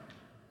work,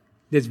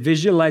 there's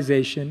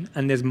visualization,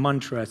 and there's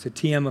mantra. So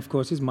TM, of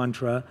course, is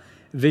mantra.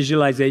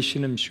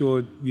 Visualization, I'm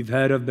sure you've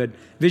heard of, but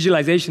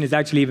visualization is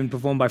actually even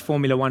performed by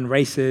Formula 1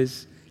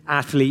 racers,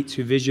 athletes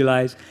who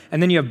visualize.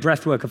 And then you have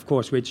breath work, of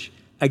course, which,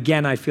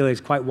 again, I feel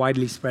is quite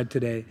widely spread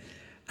today.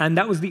 And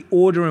that was the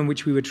order in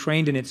which we were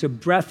trained in it. So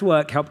breath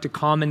work helped to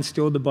calm and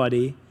still the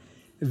body.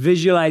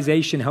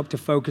 Visualization helped to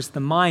focus the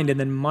mind. And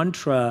then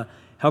mantra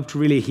helped to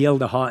really heal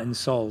the heart and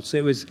soul. So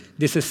it was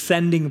this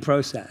ascending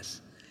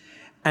process.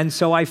 And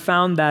so I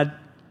found that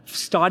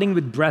starting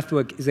with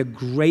breathwork is a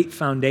great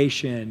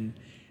foundation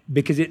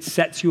because it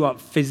sets you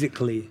up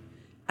physically,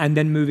 and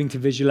then moving to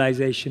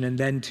visualization and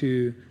then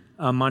to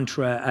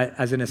mantra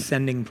as an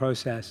ascending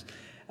process.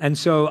 And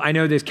so I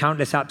know there's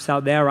countless apps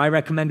out there. I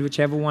recommend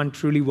whichever one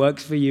truly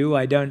works for you.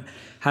 I don't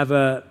have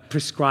a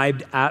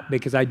prescribed app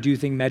because I do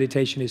think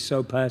meditation is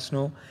so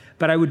personal.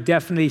 But I would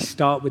definitely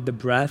start with the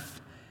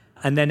breath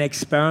and then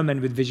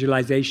experiment with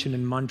visualization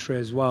and mantra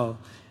as well.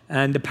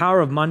 And the power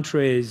of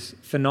mantra is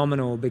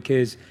phenomenal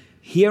because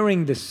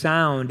hearing the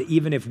sound,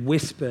 even if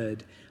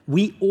whispered,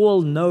 we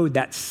all know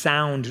that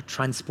sound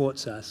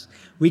transports us.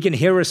 We can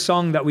hear a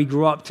song that we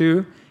grew up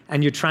to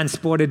and you're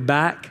transported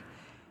back.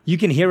 You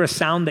can hear a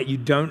sound that you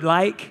don't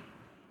like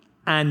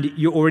and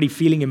you're already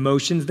feeling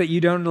emotions that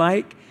you don't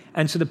like.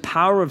 And so the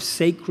power of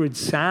sacred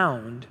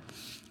sound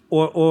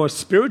or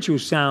spiritual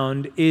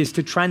sound is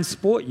to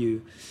transport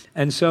you.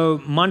 And so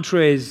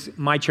mantra is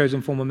my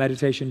chosen form of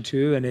meditation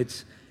too, and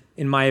it's,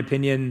 in my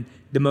opinion,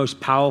 the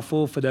most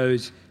powerful for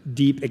those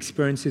deep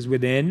experiences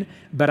within.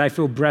 But I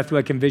feel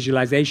breathwork and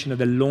visualization are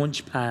the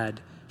launch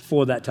pad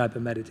for that type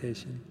of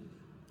meditation.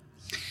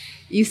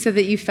 You said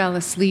that you fell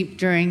asleep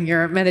during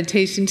your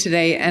meditation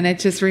today, and it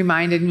just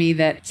reminded me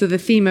that, so the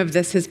theme of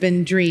this has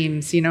been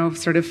dreams,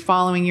 sort of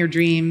following your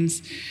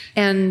dreams.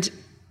 And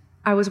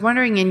I was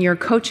wondering, in your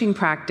coaching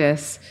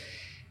practice,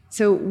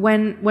 So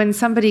when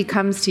somebody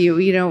comes to you,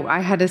 you know,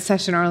 I had a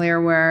session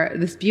earlier where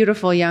this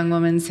beautiful young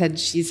woman said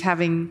she's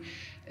having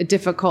a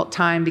difficult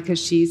time because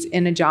she's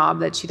in a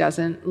job that she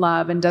doesn't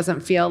love and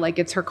doesn't feel like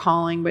it's her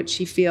calling, but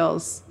she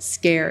feels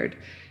scared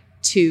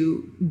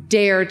to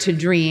dare to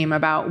dream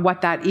about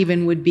what that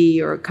even would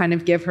be, or kind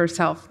of give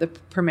herself the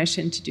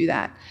permission to do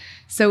that.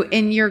 So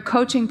in your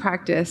coaching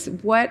practice,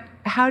 what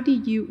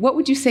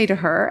would you say to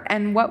her,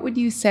 and what would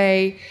you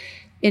say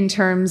in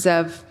terms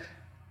of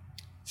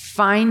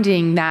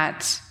finding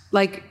that,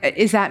 like,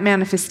 is that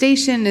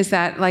manifestation? Is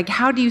that, like,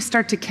 how do you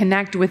start to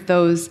connect with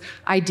those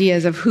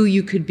ideas of who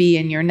you could be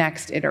in your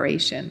next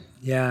iteration?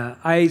 Yeah,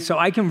 so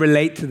I can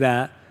relate to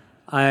that.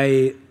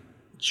 I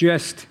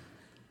just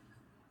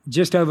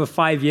over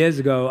 5 years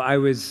ago, I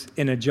was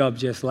in a job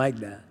just like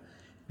that.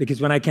 Because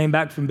when I came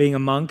back from being a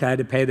monk, I had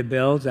to pay the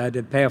bills, I had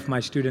to pay off my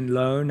student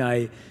loan.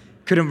 I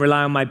couldn't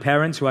rely on my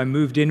parents, who I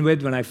moved in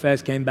with when I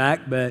first came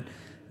back, but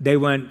they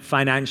weren't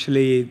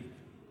financially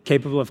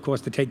capable, of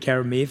course, to take care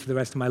of me for the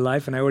rest of my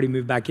life. And I already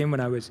moved back in when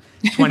I was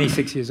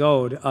 26 years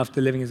old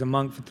after living as a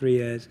monk for 3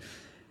 years.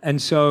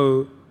 And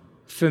so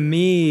for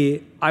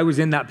me, I was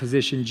in that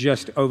position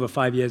just over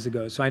 5 years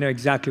ago. So I know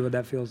exactly what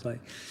that feels like.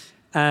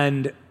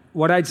 And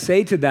what I'd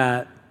say to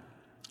that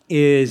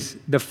is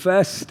the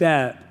first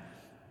step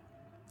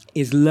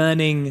is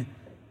learning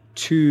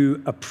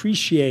to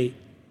appreciate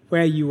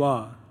where you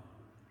are.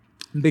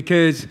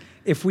 Because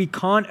if we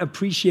can't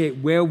appreciate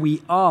where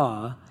we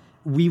are,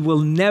 we will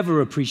never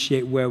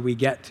appreciate where we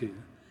get to.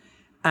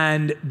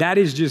 And that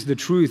is just the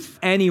truth.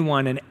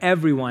 Anyone and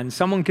everyone.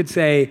 Someone could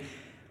say,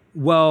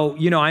 well,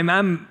 you know,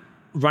 I'm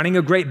running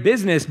a great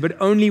business, but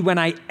only when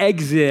I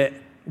exit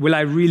will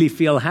I really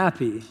feel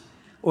happy.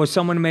 Or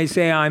someone may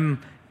say,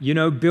 I'm, you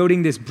know,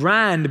 building this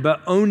brand,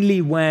 but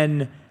only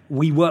when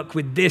we work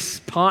with this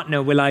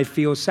partner will I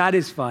feel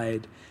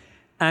satisfied.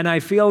 And I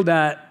feel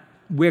that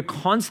we're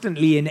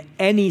constantly in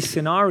any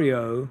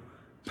scenario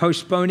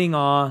postponing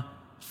our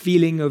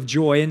feeling of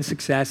joy and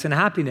success and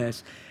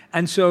happiness.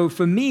 And so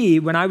for me,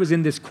 when I was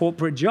in this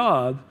corporate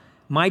job,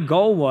 my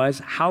goal was,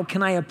 how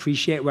can I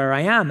appreciate where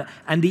I am?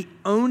 And the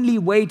only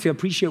way to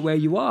appreciate where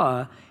you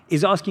are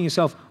is asking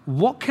yourself,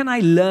 what can I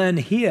learn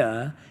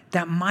here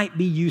that might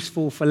be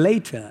useful for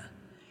later?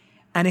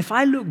 And if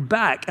I look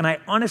back and I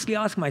honestly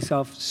ask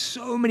myself,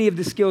 so many of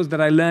the skills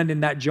that I learned in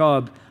that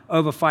job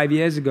over 5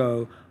 years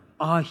ago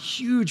are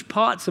huge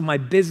parts of my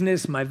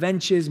business, my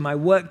ventures, my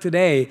work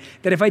today,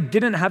 that if I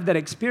didn't have that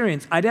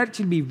experience, I'd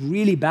actually be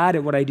really bad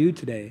at what I do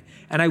today,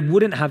 and I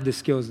wouldn't have the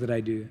skills that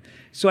I do.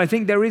 So I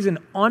think there is an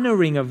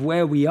honoring of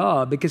where we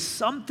are, because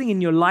something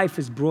in your life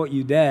has brought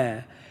you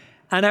there.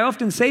 And I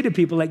often say to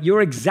people, like,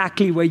 you're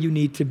exactly where you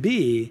need to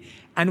be.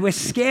 And we're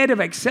scared of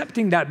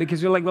accepting that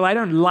because we're like, well, I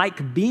don't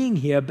like being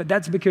here, but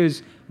that's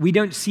because we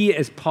don't see it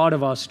as part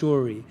of our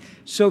story.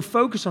 So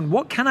focus on,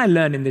 what can I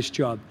learn in this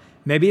job?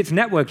 Maybe it's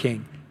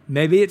networking.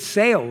 Maybe it's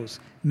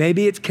sales.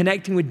 Maybe it's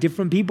connecting with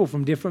different people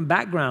from different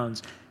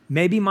backgrounds.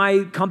 Maybe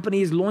my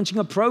company is launching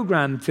a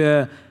program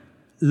to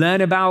learn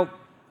about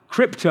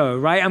crypto,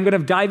 right? I'm going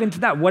to dive into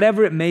that.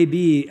 Whatever it may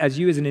be, as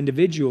you as an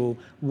individual,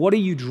 what are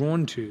you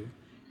drawn to?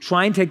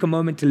 Try and take a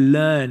moment to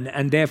learn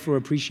and therefore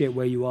appreciate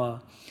where you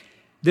are.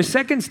 The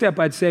second step,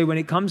 I'd say, when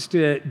it comes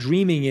to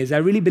dreaming is, I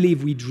really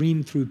believe we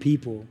dream through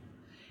people.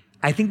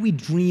 I think we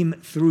dream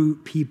through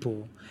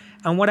people.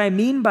 And what I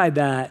mean by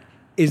that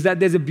is that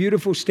there's a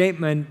beautiful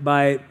statement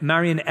by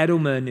Marion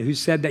Edelman who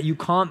said that you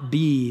can't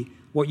be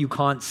what you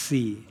can't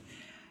see.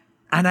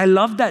 And I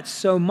love that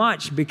so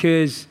much,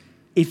 because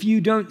if you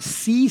don't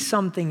see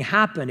something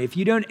happen, if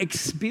you don't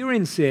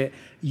experience it,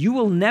 you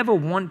will never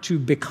want to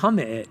become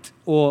it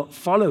or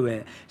follow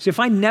it. So if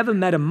I never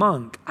met a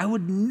monk, I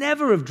would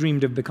never have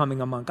dreamed of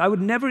becoming a monk. That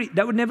would never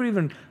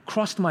even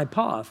crossed my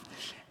path.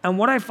 And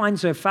what I find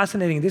so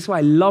fascinating, this is why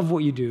I love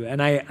what you do,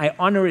 and I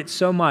honor it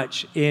so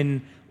much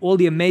in all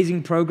the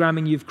amazing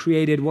programming you've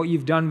created, what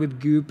you've done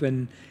with Goop,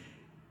 and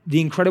the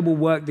incredible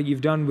work that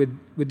you've done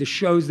with the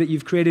shows that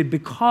you've created,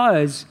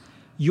 because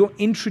you're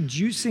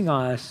introducing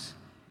us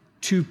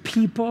to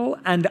people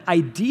and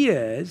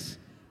ideas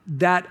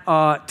that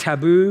are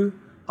taboo,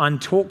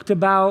 untalked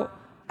about.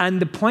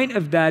 And the point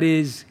of that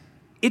is,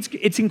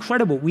 it's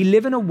incredible. We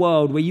live in a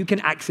world where you can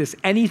access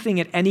anything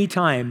at any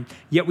time,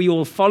 yet we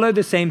all follow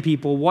the same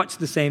people, watch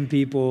the same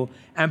people,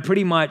 and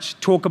pretty much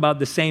talk about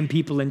the same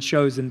people and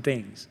shows and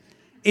things.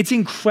 It's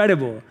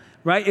incredible,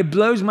 right? It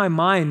blows my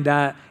mind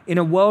that in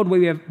a world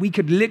where we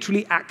could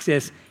literally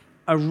access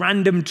a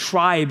random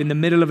tribe in the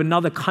middle of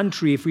another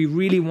country if we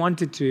really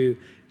wanted to,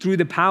 through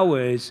the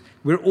powers,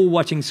 we're all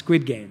watching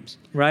Squid Games,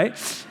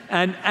 right?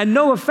 And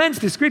no offense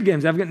to Squid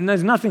Games,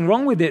 there's nothing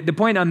wrong with it. The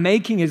point I'm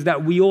making is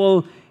that we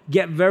all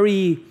get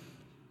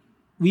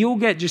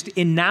just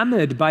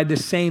enamored by the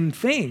same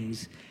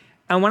things.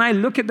 And when I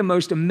look at the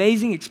most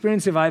amazing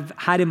experiences I've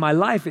had in my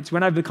life, it's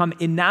when I've become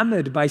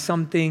enamored by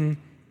something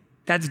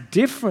that's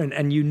different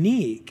and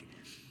unique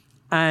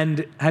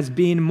and has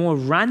been more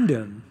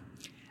random.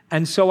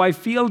 And so I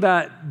feel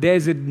that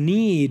there's a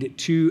need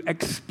to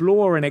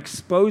explore and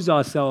expose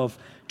ourselves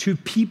to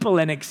people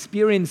and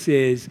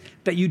experiences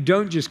that you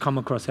don't just come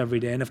across every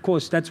day. And of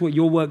course, that's what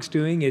your work's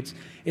doing.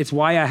 It's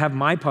why I have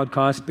my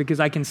podcast, because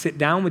I can sit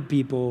down with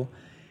people.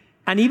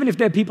 And even if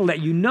they're people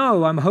that you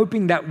know, I'm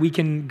hoping that we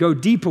can go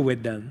deeper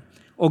with them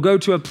or go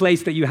to a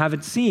place that you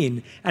haven't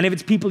seen. And if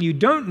it's people you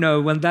don't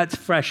know, well, that's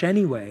fresh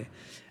anyway.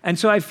 And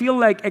so I feel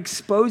like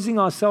exposing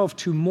ourselves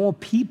to more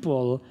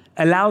people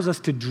allows us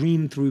to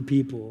dream through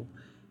people.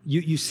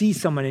 You see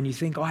someone and you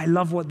think, oh, I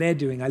love what they're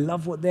doing. I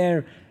love what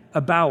they're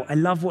about. I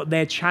love what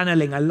they're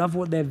channeling. I love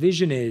what their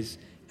vision is.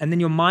 And then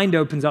your mind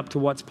opens up to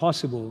what's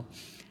possible.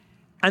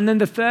 And then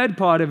the third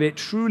part of it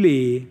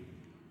truly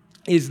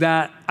is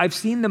that I've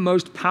seen the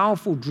most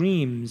powerful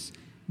dreams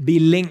be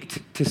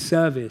linked to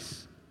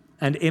service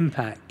and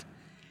impact.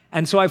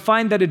 And so I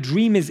find that a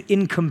dream is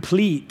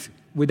incomplete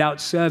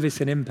without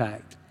service and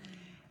impact.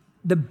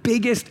 The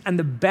biggest and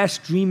the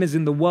best dreamers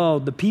in the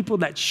world, the people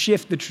that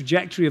shift the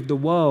trajectory of the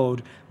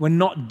world, were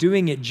not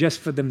doing it just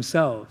for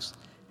themselves.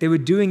 They were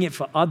doing it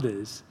for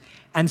others.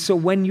 And so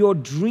when your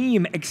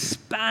dream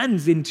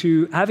expands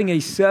into having a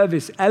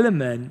service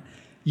element,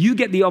 you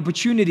get the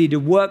opportunity to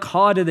work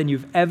harder than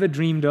you've ever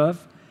dreamed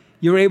of.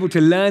 You're able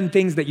to learn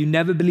things that you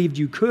never believed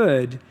you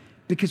could,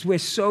 because we're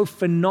so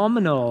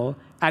phenomenal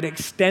at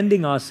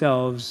extending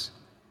ourselves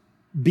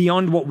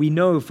beyond what we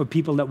know for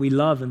people that we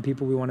love and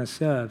people we want to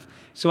serve.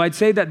 So I'd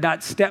say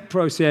that step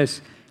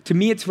process, to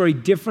me, it's very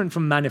different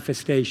from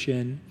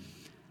manifestation.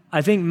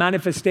 I think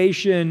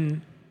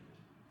manifestation,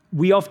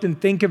 we often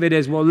think of it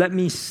as, well, let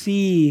me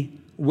see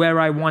where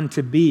I want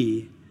to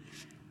be.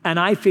 And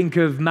I think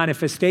of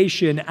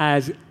manifestation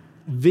as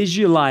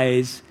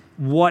visualize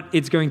what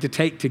it's going to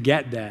take to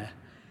get there.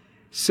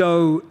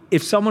 So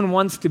if someone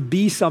wants to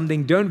be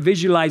something, don't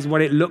visualize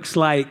what it looks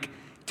like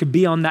to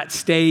be on that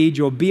stage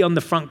or be on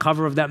the front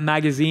cover of that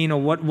magazine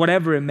or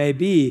whatever it may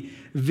be.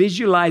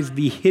 Visualize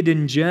the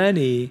hidden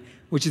journey,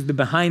 which is the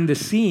behind the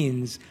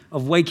scenes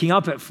of waking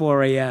up at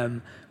 4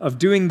 a.m., of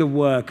doing the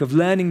work, of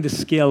learning the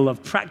skill,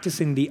 of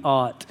practicing the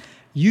art.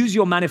 Use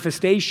your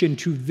manifestation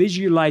to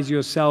visualize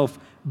yourself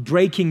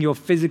breaking your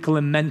physical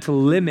and mental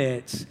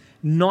limits,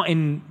 not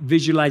in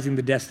visualizing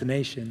the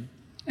destination.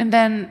 And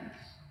then,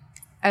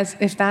 as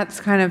if that's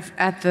kind of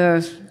at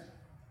the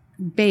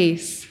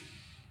base,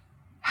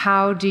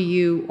 how do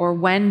you, or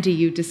when do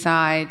you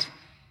decide,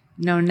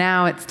 no,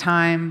 now it's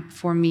time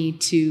for me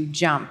to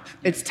jump.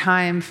 It's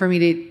time for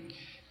me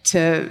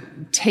to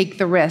take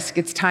the risk.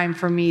 It's time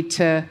for me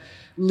to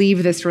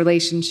leave this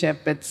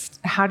relationship.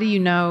 How do you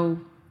know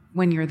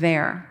when you're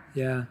there?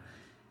 Yeah.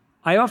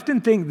 I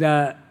often think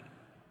that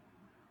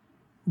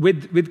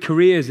with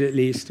careers at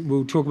least,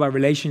 we'll talk about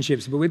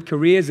relationships, but with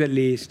careers at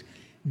least,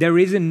 there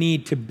is a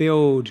need to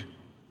build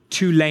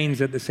 2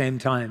 lanes at the same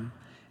time.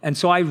 And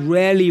so I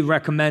rarely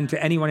recommend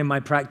to anyone in my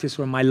practice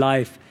or in my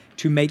life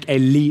to make a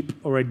leap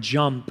or a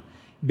jump,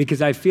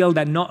 because I feel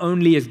that not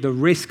only is the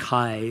risk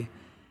high,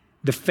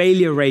 the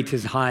failure rate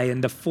is high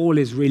and the fall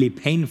is really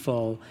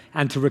painful,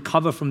 and to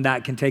recover from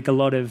that can take a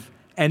lot of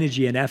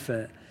energy and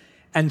effort.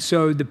 And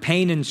so the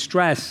pain and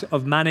stress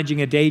of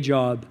managing a day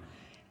job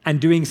and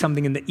doing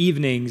something in the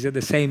evenings at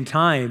the same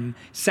time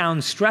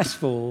sounds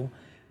stressful,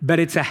 but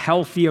it's a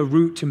healthier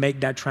route to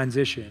make that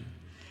transition.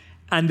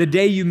 And the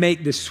day you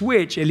make the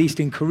switch, at least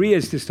in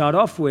careers to start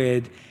off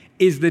with,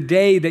 is the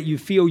day that you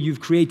feel you've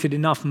created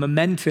enough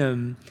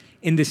momentum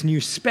in this new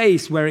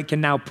space where it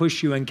can now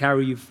push you and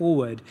carry you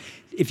forward.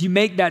 If you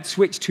make that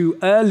switch too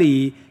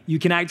early, you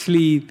can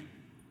actually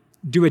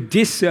do a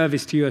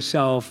disservice to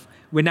yourself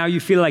where now you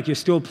feel like you're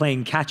still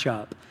playing catch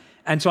up.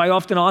 And so I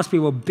often ask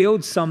people,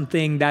 build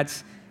something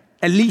that's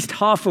at least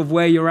half of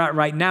where you're at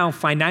right now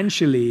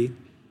financially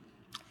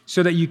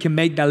so that you can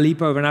make that leap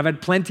over. And I've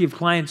had plenty of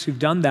clients who've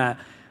done that,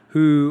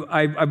 who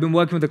I've been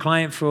working with a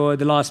client for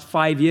the last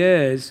 5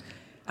 years,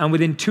 and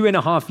within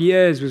 2.5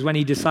 years was when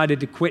he decided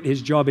to quit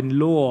his job in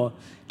law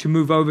to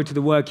move over to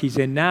the work he's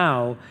in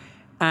now.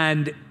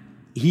 And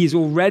he's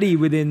already,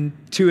 within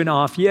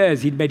 2.5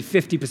 years, he'd made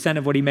 50%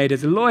 of what he made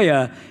as a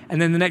lawyer.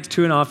 And then the next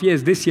 2.5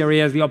 years, this year, he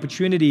has the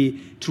opportunity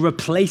to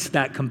replace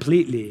that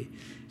completely.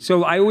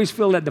 So I always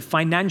feel that the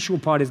financial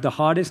part is the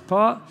hardest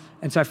part.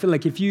 And so I feel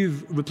like if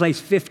you've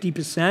replaced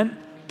 50%,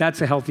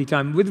 that's a healthy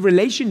time. With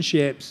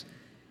relationships,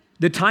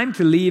 the time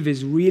to leave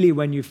is really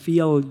when you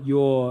feel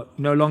you're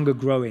no longer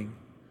growing.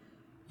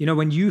 You know,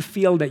 when you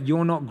feel that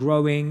you're not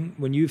growing,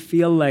 when you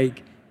feel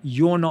like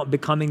you're not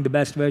becoming the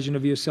best version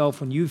of yourself,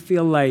 when you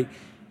feel like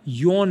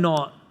you're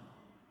not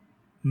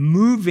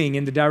moving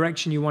in the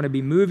direction you want to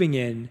be moving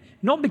in,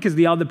 not because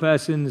the other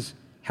person's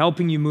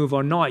helping you move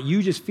or not,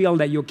 you just feel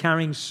that you're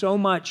carrying so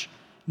much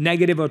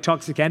negative or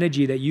toxic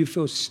energy that you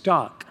feel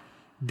stuck,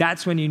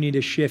 that's when you need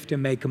to shift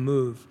and make a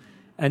move.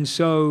 And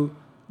so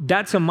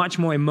that's a much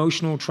more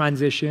emotional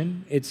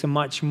transition. It's a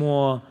much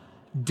more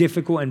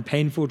difficult and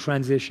painful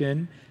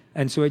transition.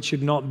 And so it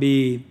should not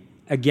be,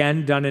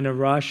 again, done in a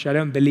rush. I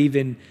don't believe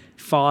in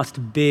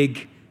fast,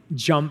 big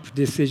jump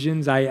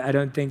decisions. I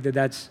don't think that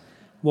that's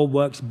what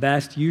works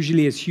best.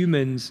 Usually as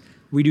humans,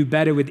 we do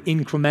better with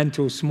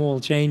incremental, small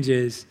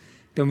changes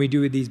than we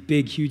do with these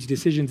big, huge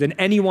decisions. And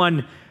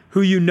anyone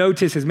who you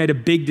notice has made a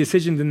big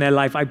decision in their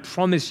life, I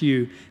promise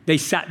you, they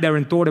sat there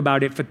and thought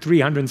about it for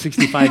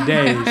 365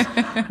 days,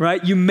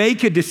 right? You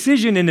make a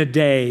decision in a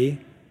day,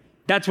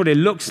 that's what it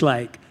looks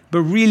like,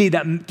 but really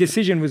that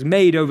decision was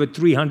made over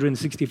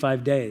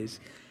 365 days.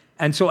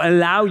 And so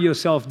allow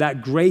yourself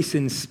that grace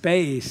and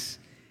space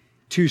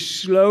to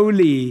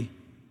slowly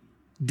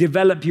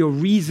develop your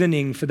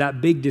reasoning for that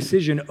big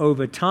decision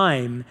over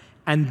time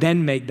and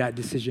then make that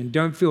decision.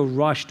 Don't feel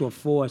rushed or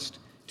forced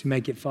to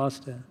make it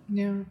faster.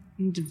 Yeah,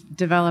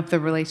 develop the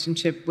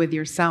relationship with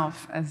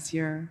yourself as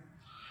your...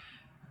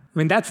 I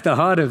mean, that's the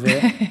heart of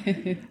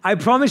it. I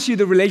promise you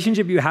the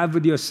relationship you have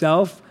with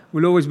yourself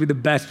will always be the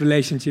best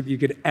relationship you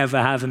could ever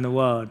have in the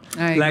world.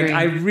 I agree.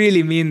 I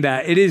really mean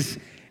that. It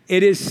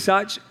is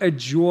such a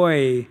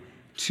joy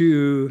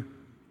to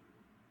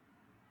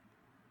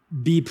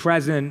be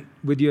present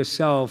with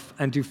yourself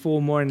and to fall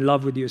more in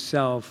love with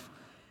yourself.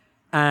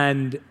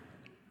 And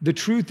the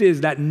truth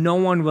is that no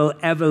one will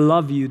ever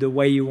love you the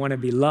way you want to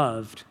be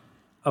loved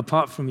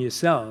apart from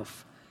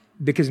yourself,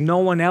 because no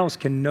one else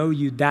can know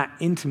you that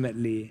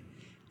intimately.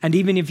 And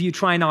even if you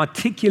try and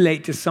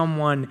articulate to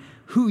someone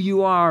who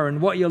you are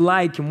and what you're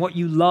like and what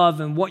you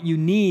love and what you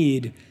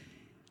need,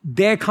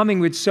 they're coming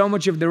with so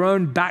much of their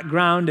own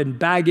background and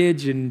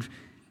baggage and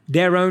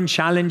their own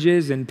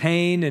challenges and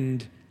pain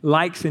and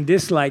likes and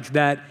dislikes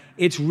that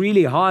it's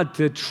really hard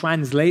to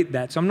translate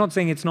that. So I'm not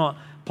saying it's not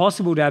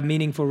possible to have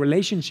meaningful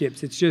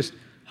relationships. It's just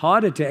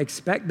harder to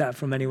expect that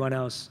from anyone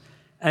else.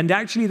 And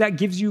actually that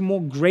gives you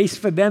more grace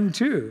for them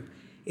too.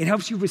 It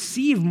helps you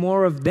receive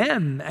more of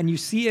them and you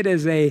see it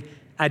as a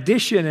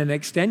addition and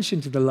extension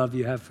to the love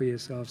you have for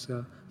yourself.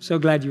 So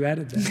glad you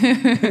added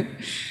that.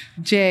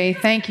 Jay,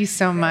 thank you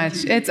so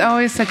much. It's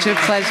always such a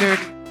pleasure.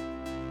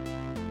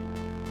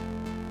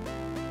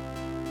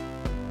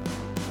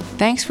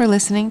 Thanks for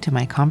listening to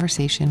my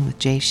conversation with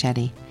Jay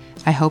Shetty.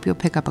 I hope you'll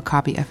pick up a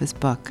copy of his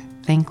book,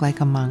 Think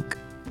Like a Monk,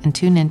 and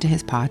tune into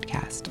his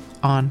podcast,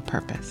 On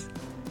Purpose.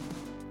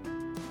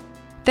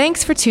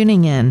 Thanks for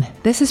tuning in.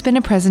 This has been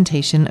a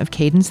presentation of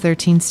Cadence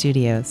 13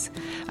 Studios.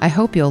 I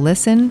hope you'll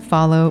listen,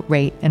 follow,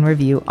 rate, and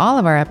review all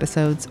of our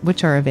episodes,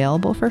 which are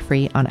available for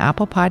free on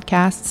Apple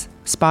Podcasts,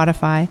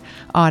 Spotify,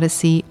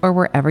 Odyssey, or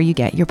wherever you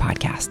get your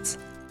podcasts.